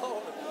praise you,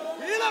 Lord.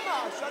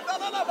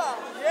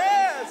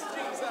 Yes,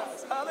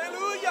 Jesus.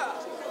 Hallelujah.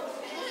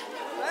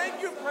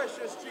 Thank you,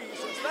 precious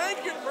Jesus.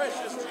 Thank you,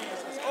 precious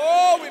Jesus.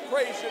 Oh, we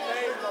praise your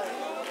name,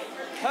 Lord.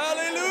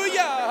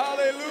 Hallelujah.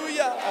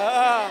 Hallelujah.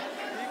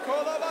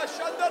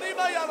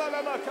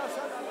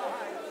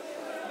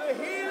 The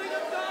healing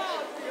of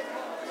God be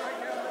upon us right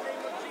now in the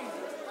name of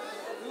Jesus.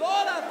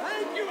 Lord, I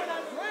thank you and I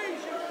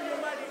praise you for your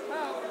mighty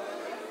power,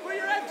 for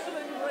your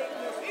excellent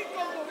greatness.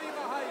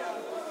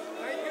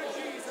 Thank you,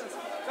 Jesus.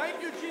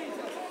 Thank you,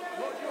 Jesus.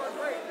 Lord, you are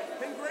great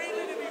and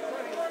greatly to be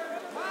praised.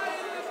 High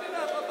and lifted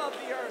up above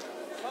the earth.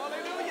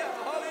 Hallelujah,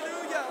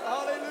 hallelujah,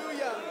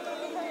 hallelujah.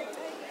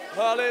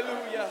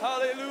 Hallelujah,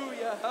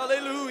 hallelujah,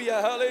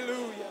 hallelujah,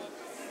 hallelujah.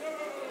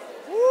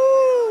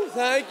 Woo!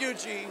 Thank you,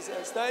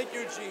 Jesus. Thank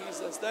you,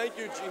 Jesus. Thank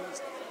you,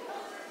 Jesus.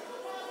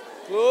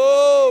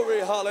 Glory,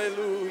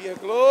 hallelujah.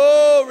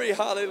 Glory,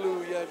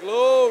 hallelujah.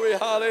 Glory,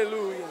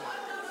 hallelujah.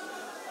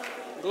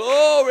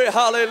 Glory,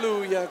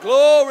 hallelujah.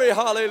 Glory,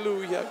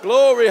 hallelujah.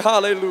 Glory,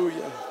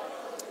 hallelujah.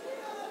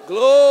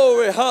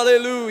 Glory,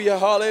 hallelujah.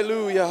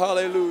 Hallelujah,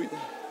 hallelujah.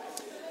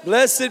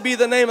 Blessed be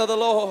the name of the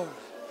Lord.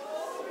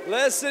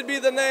 Blessed be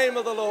the name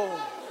of the Lord.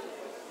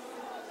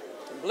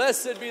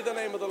 Blessed be the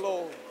name of the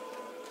Lord.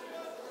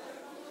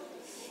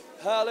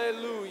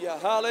 Hallelujah,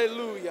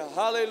 hallelujah,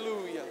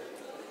 hallelujah.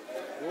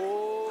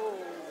 Oh,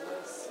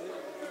 blessed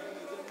be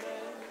the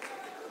name.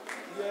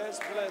 Yes,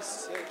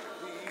 blessed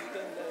be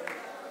the name.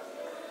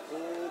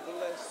 Oh,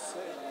 blessed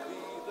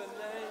be the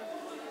name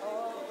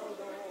of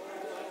the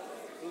Lord.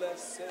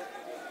 Blessed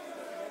be the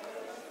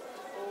name.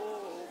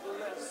 Oh,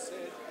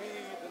 blessed be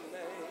the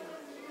name.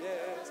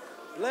 Yes,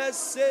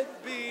 blessed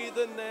be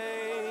the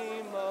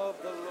name of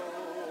the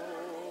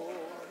Lord.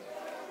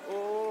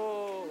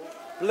 Oh,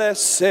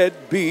 blessed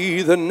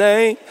be the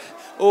name.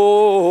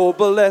 Oh,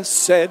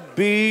 blessed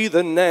be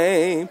the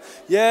name.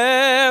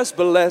 Yes,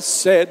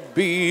 blessed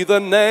be the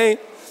name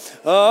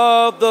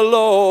of the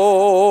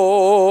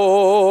Lord.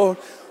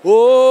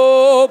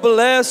 Oh,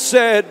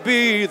 blessed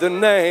be the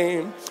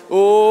name.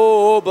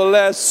 Oh,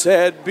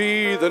 blessed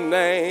be the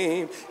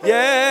name.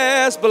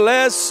 Yes,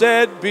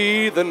 blessed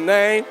be the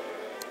name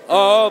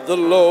of the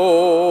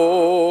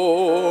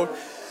Lord.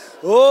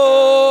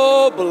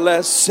 Oh,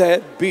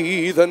 blessed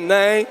be the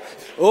name.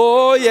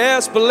 Oh,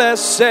 yes,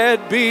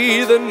 blessed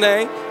be the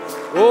name.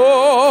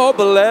 Oh,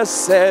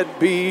 blessed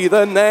be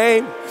the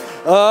name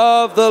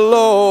of the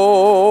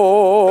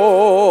Lord.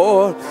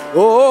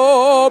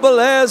 Oh,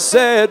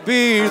 blessed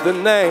be the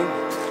name.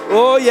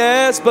 Oh,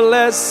 yes,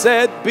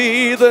 blessed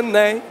be the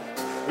name.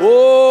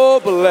 Oh,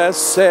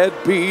 blessed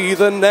be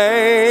the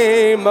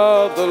name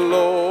of the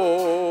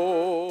Lord.